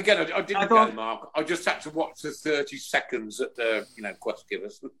 And again, I didn't go, Mark. I just had to watch the 30 seconds that the Quest give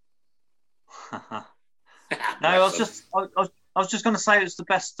us. No, I was just going to say it's the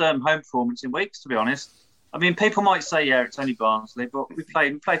best home performance in weeks, to be honest. I mean, people might say, yeah, it's only Barnsley, but we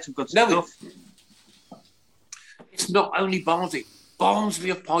played some good stuff. It's not only Barnsley.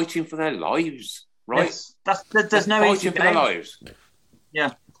 Barnsley are fighting for their lives, right? Yes, there's no easy fighting for their lives.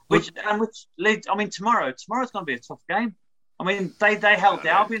 Yeah, which leads. I mean, tomorrow's going to be a tough game. I mean, they held the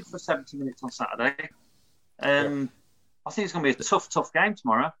Albion for 70 minutes on Saturday. I think it's going to be a tough game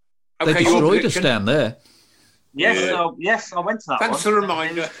tomorrow. They destroyed us down there. Yes, I went to that. Thanks for the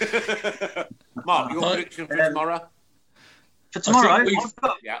reminder. Mark, your prediction for tomorrow? For tomorrow,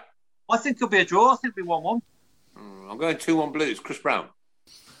 I think it'll be a draw. I think it'll be 1-1. I'm going 2-1 Blues. Chris Brown.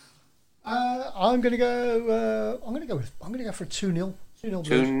 I'm going to go. I'm going to go for a 2-0. 2-0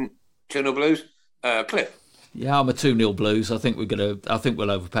 Blues. 2-0 Blues. Cliff. Yeah, I'm a 2-0 Blues. I think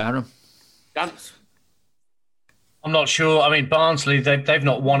we'll overpower them. Dance. I'm not sure. I mean, Barnsley, they've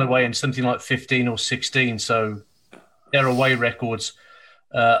not won away in something like 15 or 16, so their away records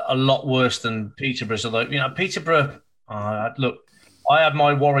a lot worse than Peterborough's. Although, Peterborough, look, I had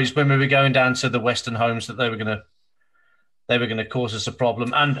my worries when we were going down to the Western homes that they were going to cause us a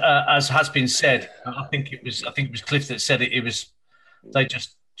problem. And as has been said, I think it was Cliff that said it. It was they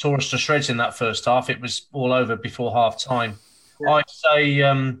just tore us to shreds in that first half. It was all over before half time. Yeah. I'd say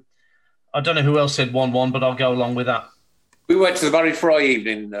I don't know who else said 1-1, but I'll go along with that. We went to the Barry Fry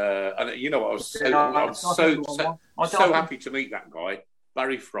evening, and you know what? I was so happy to meet that guy,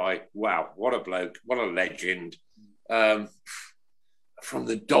 Barry Fry. Wow, what a bloke! What a legend! From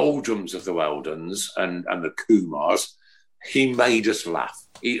the doldrums of the Weldons and the Kumars, he made us laugh.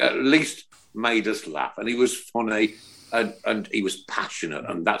 He at least made us laugh, and he was funny and he was passionate,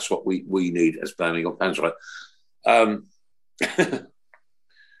 and that's what we need as Birmingham fans, right?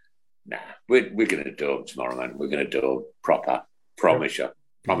 Nah, we're going to do them tomorrow, man. We're going to do them proper. Promise you.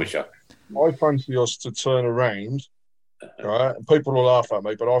 I fancy us to turn around, right? And people will laugh at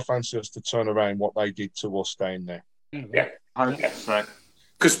me, but I fancy us to turn around what they did to us down there. Yeah.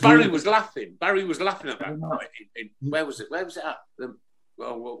 Because Barry was laughing. Barry was laughing at that night. Where was it? Where was it at?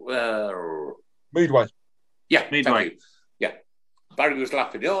 Midway. Yeah, Midway. Yeah. Barry was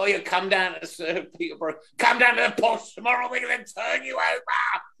laughing. Oh, you come down to Peterborough. Come down to the post tomorrow. We're going to turn you over.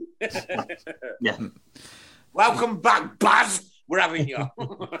 Yeah. Welcome back, Buzz. We're having you.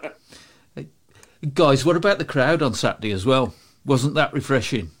 Guys, what about the crowd on Saturday as well? Wasn't that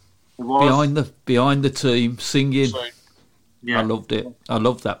refreshing? It was. Behind the team, singing. Yeah. I loved it. I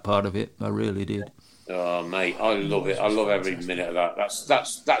loved that part of it. I really did. Oh, mate, I love it. I love every minute of that.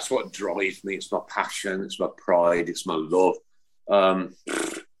 That's what drives me. It's my passion. It's my pride. It's my love.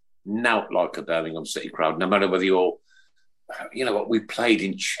 Now, like a Birmingham City crowd, no matter whether you're, you know what, we played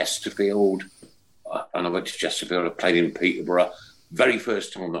in Chesterfield, and I went to Chesterfield. I played in Peterborough. Very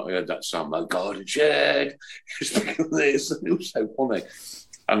first time that I heard that song, my God, Jed, this, and it was so funny.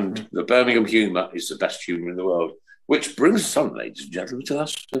 And the Birmingham humour is the best humour in the world. Which brings us on, ladies and gentlemen, to the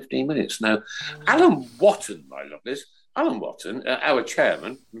last 15 minutes. Now, Alan Watton, my lovelies, Alan Watton, our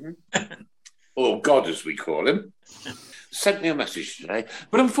chairman, or God as we call him, sent me a message today.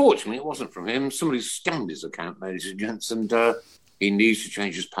 But unfortunately, it wasn't from him. Somebody scammed his account, ladies and gents, and he needs to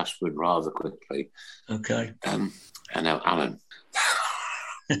change his password rather quickly. Okay. And now, Alan.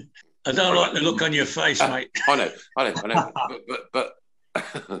 I don't like the look on your face, mate. I know. But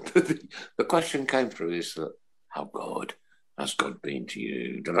the question came through is that, how good has God been to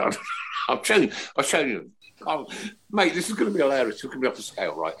you? I'll show you. Oh, mate, this is going to be hilarious. It's going to be off the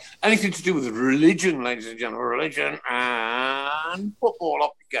scale, right? Anything to do with religion, ladies and gentlemen, religion and football,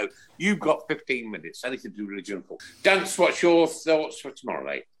 off you go. You've got 15 minutes. Anything to do with religion and football. Dance, what's your thoughts for tomorrow,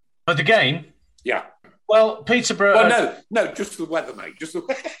 mate? For the game? Yeah. Well, Peterborough... Well, no, just the weather, mate. Just the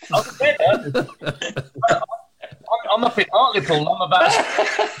weather. Oh, the weather? I'm up in Hartlepool. I'm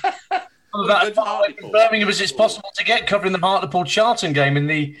about as far away from Birmingham as it's possible to get, covering the Hartlepool Charlton game in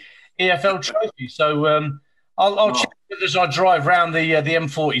the EFL Trophy. So I'll check it as I drive round the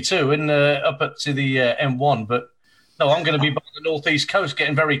M42 and up to the M1. But no, I'm going to be by the northeast coast,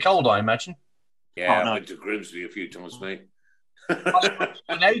 getting very cold, I imagine. Yeah, I went to Grimsby a few times, mate. I was a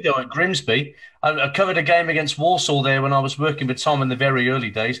tornado at Grimsby. I covered a game against Walsall there when I was working with Tom in the very early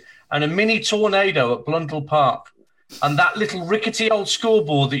days, and a mini tornado at Blundell Park. And that little rickety old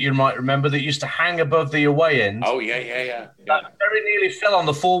scoreboard that you might remember that used to hang above the away end. Oh, yeah. That very nearly fell on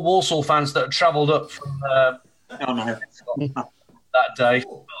the 4 Walsall fans that had travelled up from that day.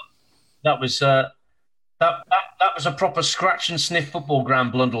 That was that was a proper scratch and sniff football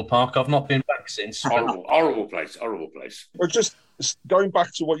ground, Blundell Park. I've not been back since. Horrible place. Well, just going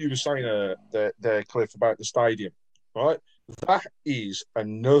back to what you were saying there, Cliff, about the stadium, right? That is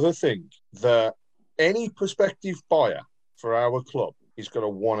another thing that any prospective buyer for our club is going to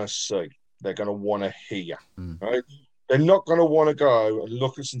want to see. They're going to want to hear, right? They're not going to want to go and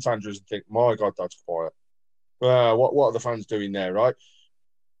look at St Andrews and think, my God, that's quiet. What are the fans doing there, right?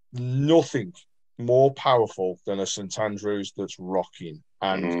 Nothing more powerful than a St Andrews that's rocking.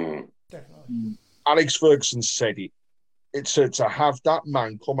 And Alex Ferguson said it. It's to have that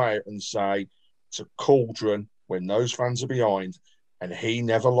man come out and say it's a cauldron when those fans are behind, and he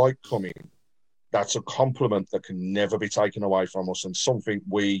never liked coming. That's a compliment that can never be taken away from us, and something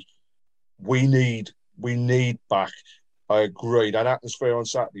we need back. I agree. That atmosphere on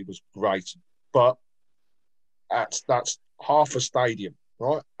Saturday was great, but that's half a stadium,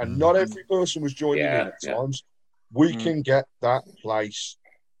 right? And not every person was joining in at times. We can get that place.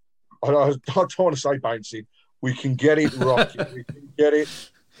 I don't want to say bouncing. We can get it rocking.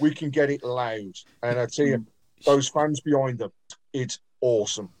 We can get it loud. And I tell you, those fans behind them, it's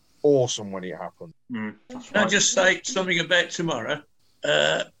awesome. Awesome when it happened. Can I just say something about tomorrow?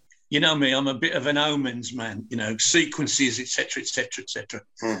 You know me, I'm a bit of an omens man, sequences, etc., etc., etc.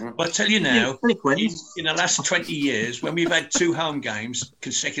 But I tell you now, in the last 20 years, when we've had 2 home games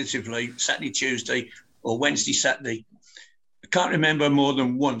consecutively, Saturday, Tuesday, or Wednesday, Saturday, I can't remember more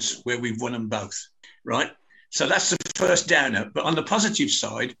than once where we've won them both, right? So that's the first downer. But on the positive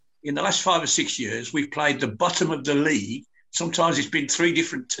side, in the last 5 or 6 years, we've played the bottom of the league. Sometimes it's been 3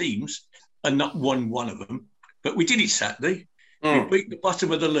 different teams and not won one of them. But we did it Saturday. We beat the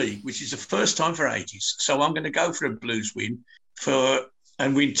bottom of the league, which is the first time for ages. So I'm going to go for a Blues win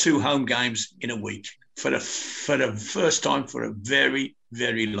and win 2 home games in a week for the first time for a very,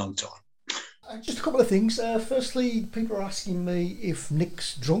 very long time. Just a couple of things. Firstly, people are asking me if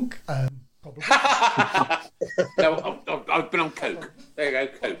Nick's drunk. Probably. No, I've been on coke. There you go,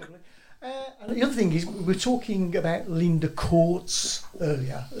 coke. And the other thing is, we were talking about Linda Courts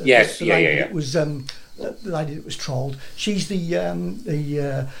earlier. Yes, the lady that was the lady that was trolled. She's the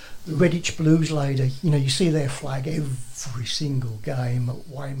Redditch Blues lady. You see their flag every single game at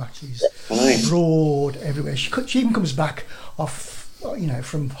away matches, broad everywhere. She even comes back off,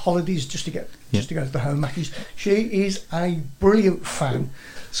 from holidays just to go to the home matches. She is a brilliant fan.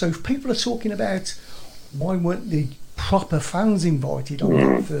 So if people are talking about why weren't the proper fans invited on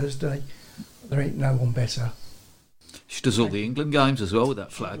that Thursday, there ain't no one better. She does all the England games as well with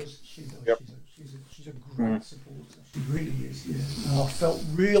that flag. She does. She's a great supporter. She really is. Yeah. And I felt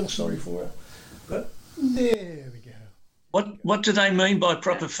real sorry for her. But there we go. What do they mean by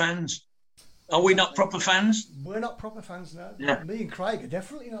proper fans? Are we not proper fans? We're not proper fans now. Yeah. Me and Craig are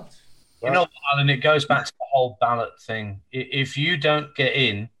definitely not. You know, Alan, it goes back to the whole ballot thing. If you don't get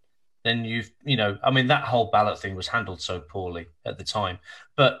in, then that whole ballot thing was handled so poorly at the time.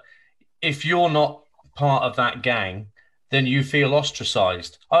 But if you're not part of that gang, then you feel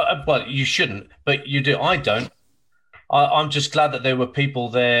ostracised. Well, you shouldn't, but you do. I don't. I'm just glad that there were people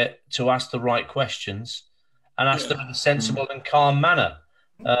there to ask the right questions and ask them in a sensible and calm manner.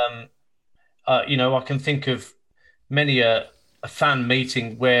 I can think of many a fan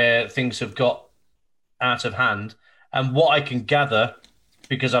meeting where things have got out of hand, and what I can gather,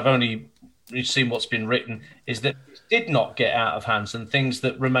 because I've only seen what's been written, is that it did not get out of hands, and things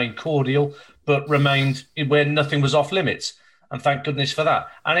that remained cordial but remained where nothing was off limits. And thank goodness for that.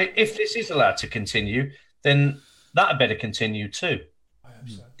 And if this is allowed to continue, then that had better continue too. I hope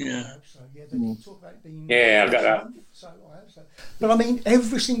so. Yeah. I hope so. Yeah, they did talk about being. Yeah, I got that. So I hope so. But I mean,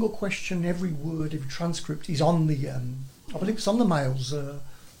 every single question, every word, every transcript is on the. I believe it's on the Mail's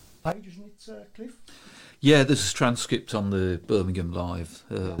page, isn't it, Cliff? Yeah, there's a transcript on the Birmingham Live,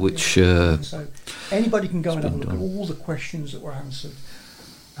 which. So anybody can go and have a look at all the questions that were answered,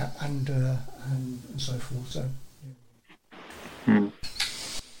 and so forth. So. Yeah.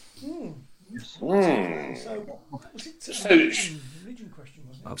 So what was it? Religion question,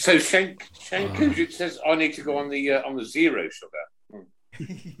 wasn't it? So Shane Kujit says I need to go on the zero sugar.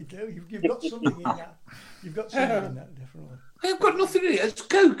 You do. You've got something in that. You've got something in that, definitely. I've got nothing in it. It's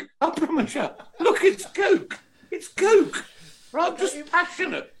Coke. I promise you. Look, it's Coke. It's Coke. Right, I'm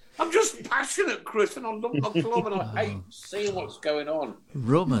just passionate, Chris, and I love my club and I hate seeing what's going on.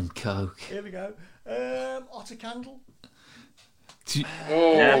 Rum and Coke. Here we go. Otter Candle.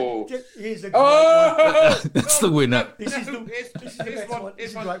 Oh. Here's a great one. That's the winner. This is the best one. This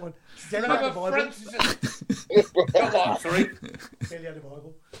is a great one. Stella Trevor the Bible. Sorry. Stella the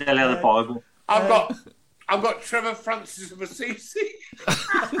Bible. Stella the Bible. I've got Trevor Francis of Assisi.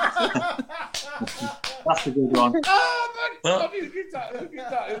 That's a good one. Well, Who did that?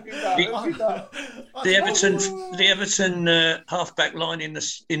 the Everton halfback line in the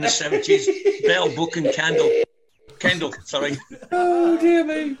 70s, Bell, Book and Kendall. Sorry. Oh dear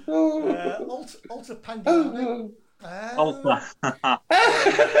me. Alta Pandiani. Alta.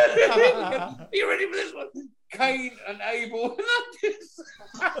 You ready for this one? Cain and Abel.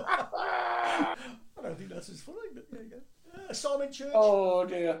 I don't think that's as funny, but there you go. Simon Church. Oh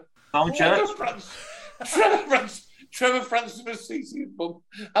dear. Simon Church. Trevor Francis of Assisi, mum,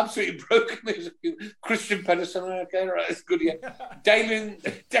 absolutely broken me. Christian Pedersen, okay, right, that's good. Yeah. Damon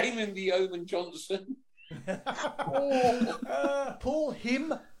the Omen Johnson. Paul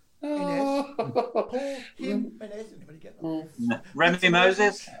Him. Paul Him. Anybody get that? Remy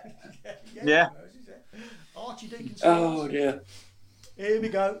Moses. Yeah. Moses, Archie Deacon. Oh dear. Here we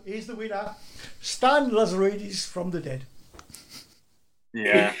go. Here's the winner. Stan Lazaridis from the dead.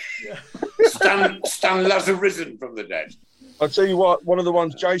 Yeah. Stan Lazarison from the dead. I'll tell you what, one of the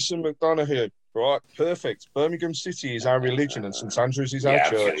ones, Jason McDonough, right? Perfect. Birmingham City is our religion and St Andrews is our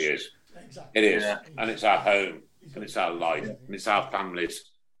church. Absolutely is. It is. Yeah. And it's our home, and it's our life, and it's our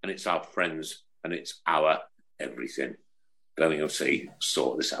families, and it's our friends, and it's our everything. Birmingham City,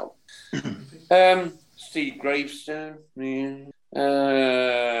 sort this out. Steve Gravestone.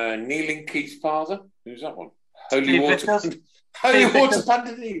 Kneeling Keith's father. Who's that one? Holy Water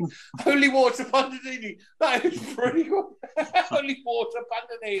Pandanini. Holy Water Pandanini. That is pretty good. Holy Water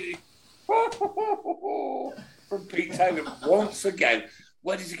Pandanini. From Pete Taylor once again.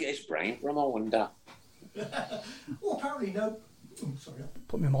 Where does he get his brain from, I wonder? Well, apparently no. Oh, sorry, I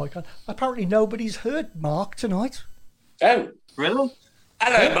put my mic on. Apparently nobody's heard Mark tonight. Oh, really?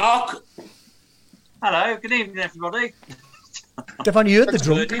 Hello, Mark. Hello. Good evening, everybody. They've only heard the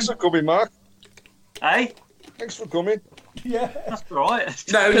drum. Thanks for coming, Mark. Hey. Thanks for coming. Yeah, that's all right.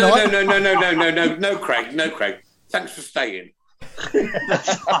 No, Craig. No, Craig. Thanks for staying.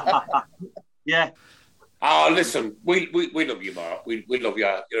 Yeah. Oh, listen, we love you, Mark. We love you.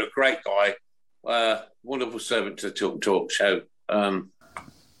 You're a great guy. Wonderful servant to the Tilton Talk show. Thank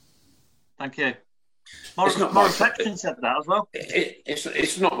you. My reflection said that as well.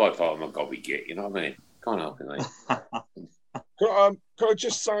 It's not my fault. I'm a gobby git. You know what I mean? Can't help it, mate. Can I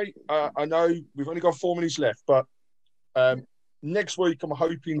just say, I know we've only got 4 minutes left, but next week I'm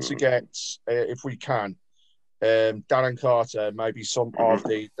hoping to get, if we can, Darren Carter, maybe some of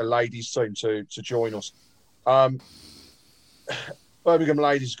the ladies team to join us. Birmingham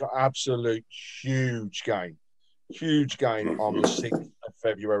ladies got absolute huge game on the 6th of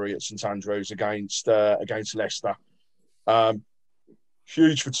February at St Andrews against Leicester.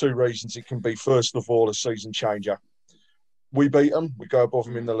 Huge for 2 reasons. It can be, first of all, a season changer. We beat them, we go above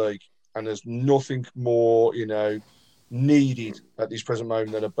them in the league, and there's nothing more, needed at this present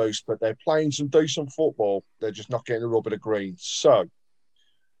moment than a boost. But they're playing some decent football. They're just not getting a rub of the green. So,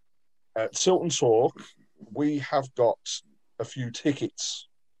 at Tilton Talk, we have got a few tickets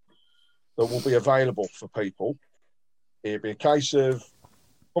that will be available for people. It'll be a case of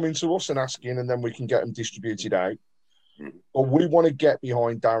coming to us and asking, and then we can get them distributed out. But we want to get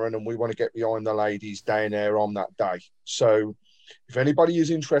behind Darren and we want to get behind the ladies down there on that day. So if anybody is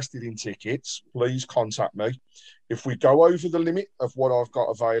interested in tickets, please contact me. If we go over the limit of what I've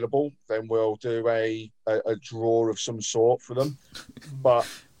got available, then we'll do a draw of some sort for them. But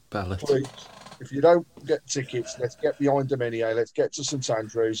please, if you don't get tickets, let's get behind them anyhow. Let's get to St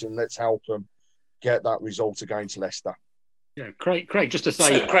Andrews and let's help them get that result against Leicester. Yeah, Craig, just to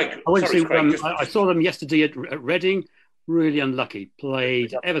say, I saw them yesterday at Reading. Really unlucky.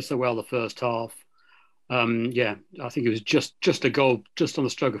 Played ever so well the first half. I think it was just a goal, just on the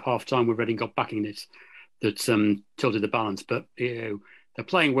stroke of half time, where Reading got back in it, that tilted the balance. But they're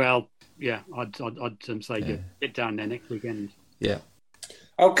playing well. Yeah, I'd say get down there next weekend. Yeah.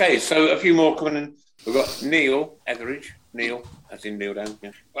 Okay, so a few more coming in. We've got Neil Etheridge. Neil, as in Neil down.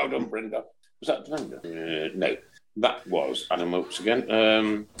 Yeah. Well done, Brenda. Was that Brenda? No, that was Adam Wilkes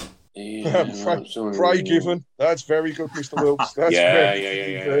again. Pray given. That's very good, Mr. Wilkes. That's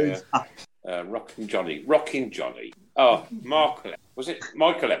yeah. Rockin' Johnny. Oh, Mark. Was it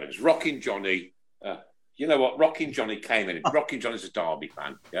Michael Evans? Rockin' Johnny. You know what? Rockin' Johnny came in. Rockin' Johnny's a Derby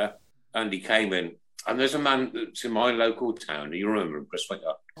fan, yeah? And he came in. And there's a man that's in my local town. You remember him, Chris? I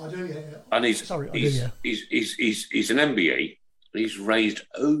do, yeah. And he's an MBE. He's raised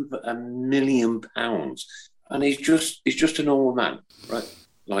over £1 million. and he's just a normal man, right?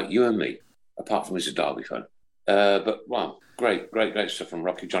 Like you and me, apart from he's a Derby fan. But wow, great stuff from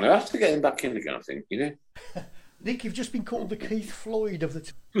Rocky Johnny. I have to get him back in again, I think. Nick, you've just been called the Keith Floyd of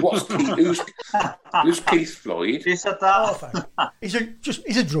the. What's Keith? Who's Keith Floyd? He said that. He's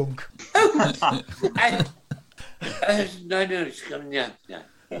a drunk. No, it's gone. Yeah.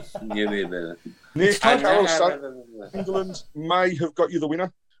 Nick, Carol said England may have got you the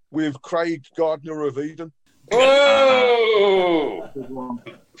winner with Craig Gardner of Eden. Whoa!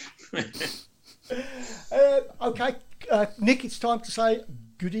 Okay, Nick, it's time to say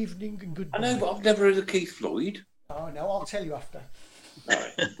good evening and goodbye. I know, but I've never heard of Keith Floyd. Oh no, I'll tell you after.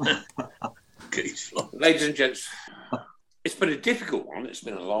 Right. Keith Floyd. Ladies and gents, it's been a difficult one. It's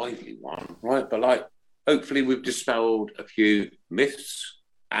been a lively one, right? But hopefully we've dispelled a few myths,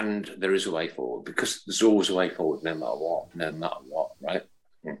 and there is a way forward, because there's always a way forward, no matter what, right?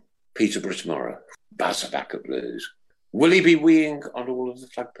 Peterborough tomorrow, Baz are back at Blues. Will he be weeing on all of the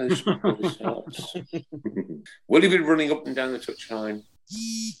flag posts before he starts? Will he be running up and down the touchline?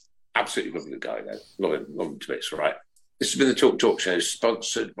 Absolutely lovely guy, though. Love him to bits, right? This has been the Talk Show,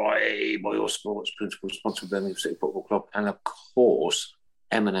 sponsored by Boyle Sports, principal sponsor of Birmingham City Football Club, and of course,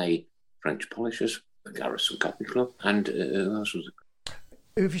 M&A French Polishers, the Garrison Coffee Club, and who else was it?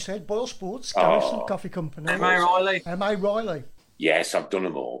 Who have you said? Boyle Sports, Garrison Coffee Company. M.A. Riley. Yes, I've done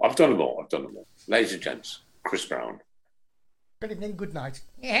them all. Ladies and gents, Chris Brown. Good evening, good night.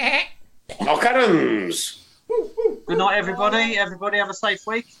 Knock Adams. Good night, everybody. Everybody have a safe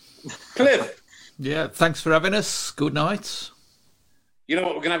week. Cliff. Yeah, thanks for having us. Good night. You know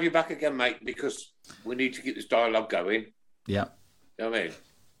what? We're going to have you back again, mate, because we need to keep this dialogue going. Yeah. You know what I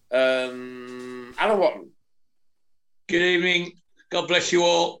mean? Alan Watton. Good evening. God bless you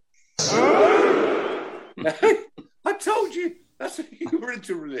all. I told you. You were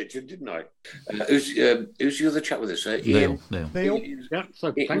into religion, didn't I? Who's the other chap with us? Ian. Neil. Yeah,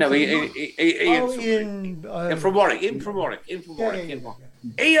 so Ian. From Warwick. Ian from Warwick. Ian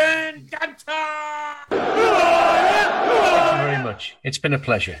Danter! Thank you very much. It's been a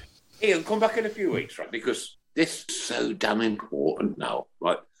pleasure. Ian, come back in a few weeks, right? Because this is so damn important now,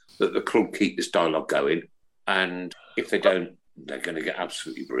 right? That the club keep this dialogue going. And if they don't, they're going to get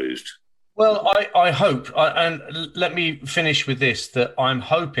absolutely bruised. Well, I hope, and let me finish with this, that I'm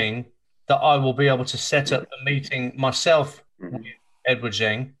hoping that I will be able to set up a meeting myself with Edward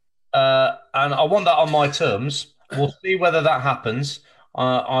Zheng, and I want that on my terms. We'll see whether that happens.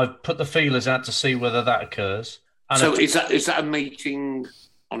 I've put the feelers out to see whether that occurs. And so is that a meeting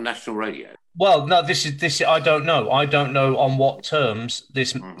on national radio? Well, no, this is. I don't know. I don't know on what terms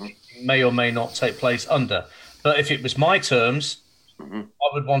this may or may not take place under. But if it was my terms, I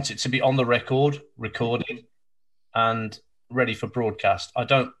would want it to be on the record, recorded, and ready for broadcast. I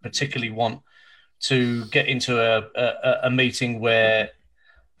don't particularly want to get into a meeting where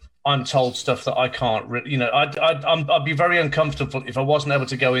I'm told stuff that I can't. I'd be very uncomfortable if I wasn't able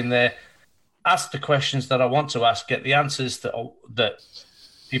to go in there, ask the questions that I want to ask, get the answers that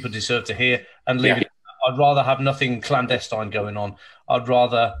people deserve to hear, and leave it. I'd rather have nothing clandestine going on. I'd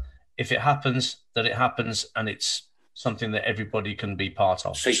rather, if it happens, that it happens, and it's something that everybody can be part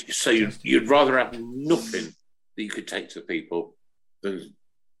of. So you'd rather have nothing that you could take to people than...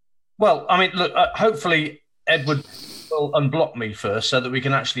 Well, I mean, look, hopefully Edward will unblock me first so that we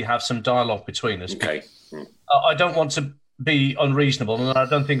can actually have some dialogue between us. Okay. I don't want to be unreasonable, and I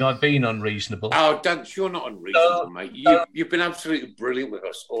don't think I've been unreasonable. Oh, Dance, you're not unreasonable, mate. You've been absolutely brilliant with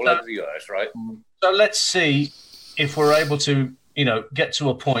us all over the years, right? So let's see if we're able to, get to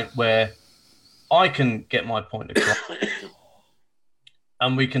a point where I can get my point across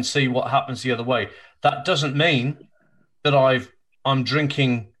and we can see what happens the other way. That doesn't mean that I'm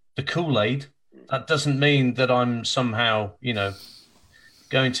drinking the Kool-Aid. That doesn't mean that I'm somehow,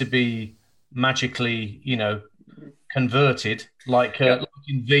 going to be magically, converted like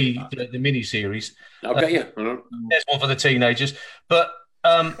in the mini-series. I'll get you. There's one for the teenagers. But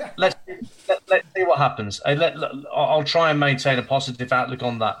let's see what happens. I'll try and maintain a positive outlook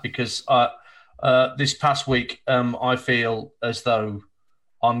on that, because this past week, I feel as though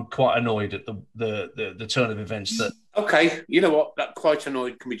I'm quite annoyed at the turn of events. That okay, you know what? That quite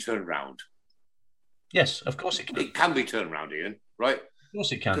annoyed can be turned around. Yes, of course it can. It can be turned around, Ian. Right? Of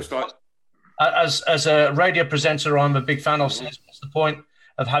course it can. Because, as a radio presenter, I'm a big fan of. What's the point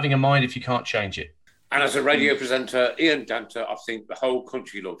of having a mind if you can't change it? And as a radio presenter, Ian Danter, I think the whole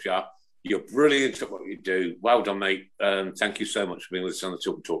country loves you. You're brilliant at what you do. Well done, mate. Thank you so much for being with us on the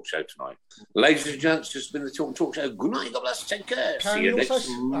Talk Show tonight. Ladies and gents, this has been the Talk Show. Good night. God bless. Take care. See you next week.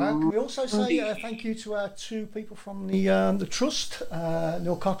 Can we also say thank you to our two people from the Trust,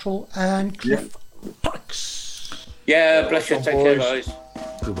 Neil Cottrell and Cliff Yeah, bless you. Take care, guys.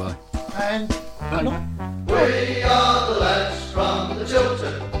 Goodbye. And we are the lads from the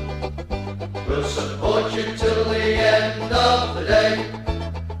Tilton. We'll support you till the end of the day.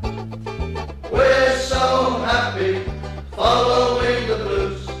 We're so happy following the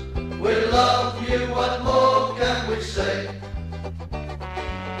blues. We love you, what more can we say?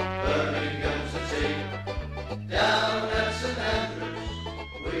 Birmingham's the team, down at St Andrews.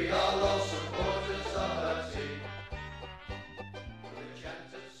 We are all supporters of our team. The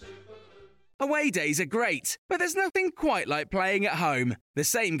Chanted Super Blues. Away days are great, but there's nothing quite like playing at home. The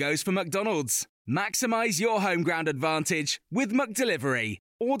same goes for McDonald's. Maximise your home ground advantage with McDelivery.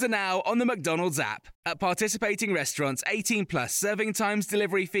 Order now on the McDonald's app. At participating restaurants, 18 plus serving times,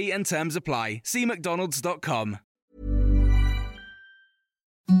 delivery fee and terms apply. See mcdonalds.com.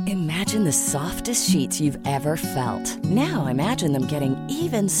 Imagine the softest sheets you've ever felt. Now imagine them getting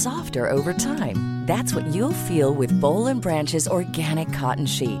even softer over time. That's what you'll feel with Boll & Branch's organic cotton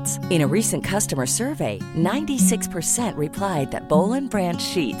sheets. In a recent customer survey, 96% replied that Boll & Branch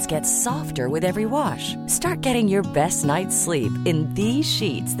sheets get softer with every wash. Start getting your best night's sleep in these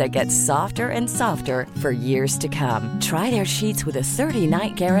sheets that get softer and softer for years to come. Try their sheets with a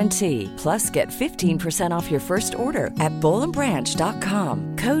 30-night guarantee. Plus, get 15% off your first order at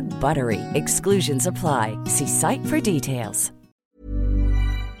bollandbranch.com. Code BUTTERY. Exclusions apply. See site for details.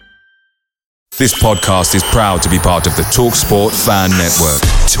 This podcast is proud to be part of the TalkSport Fan Network.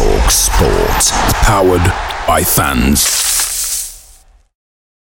 TalkSport. Powered by fans.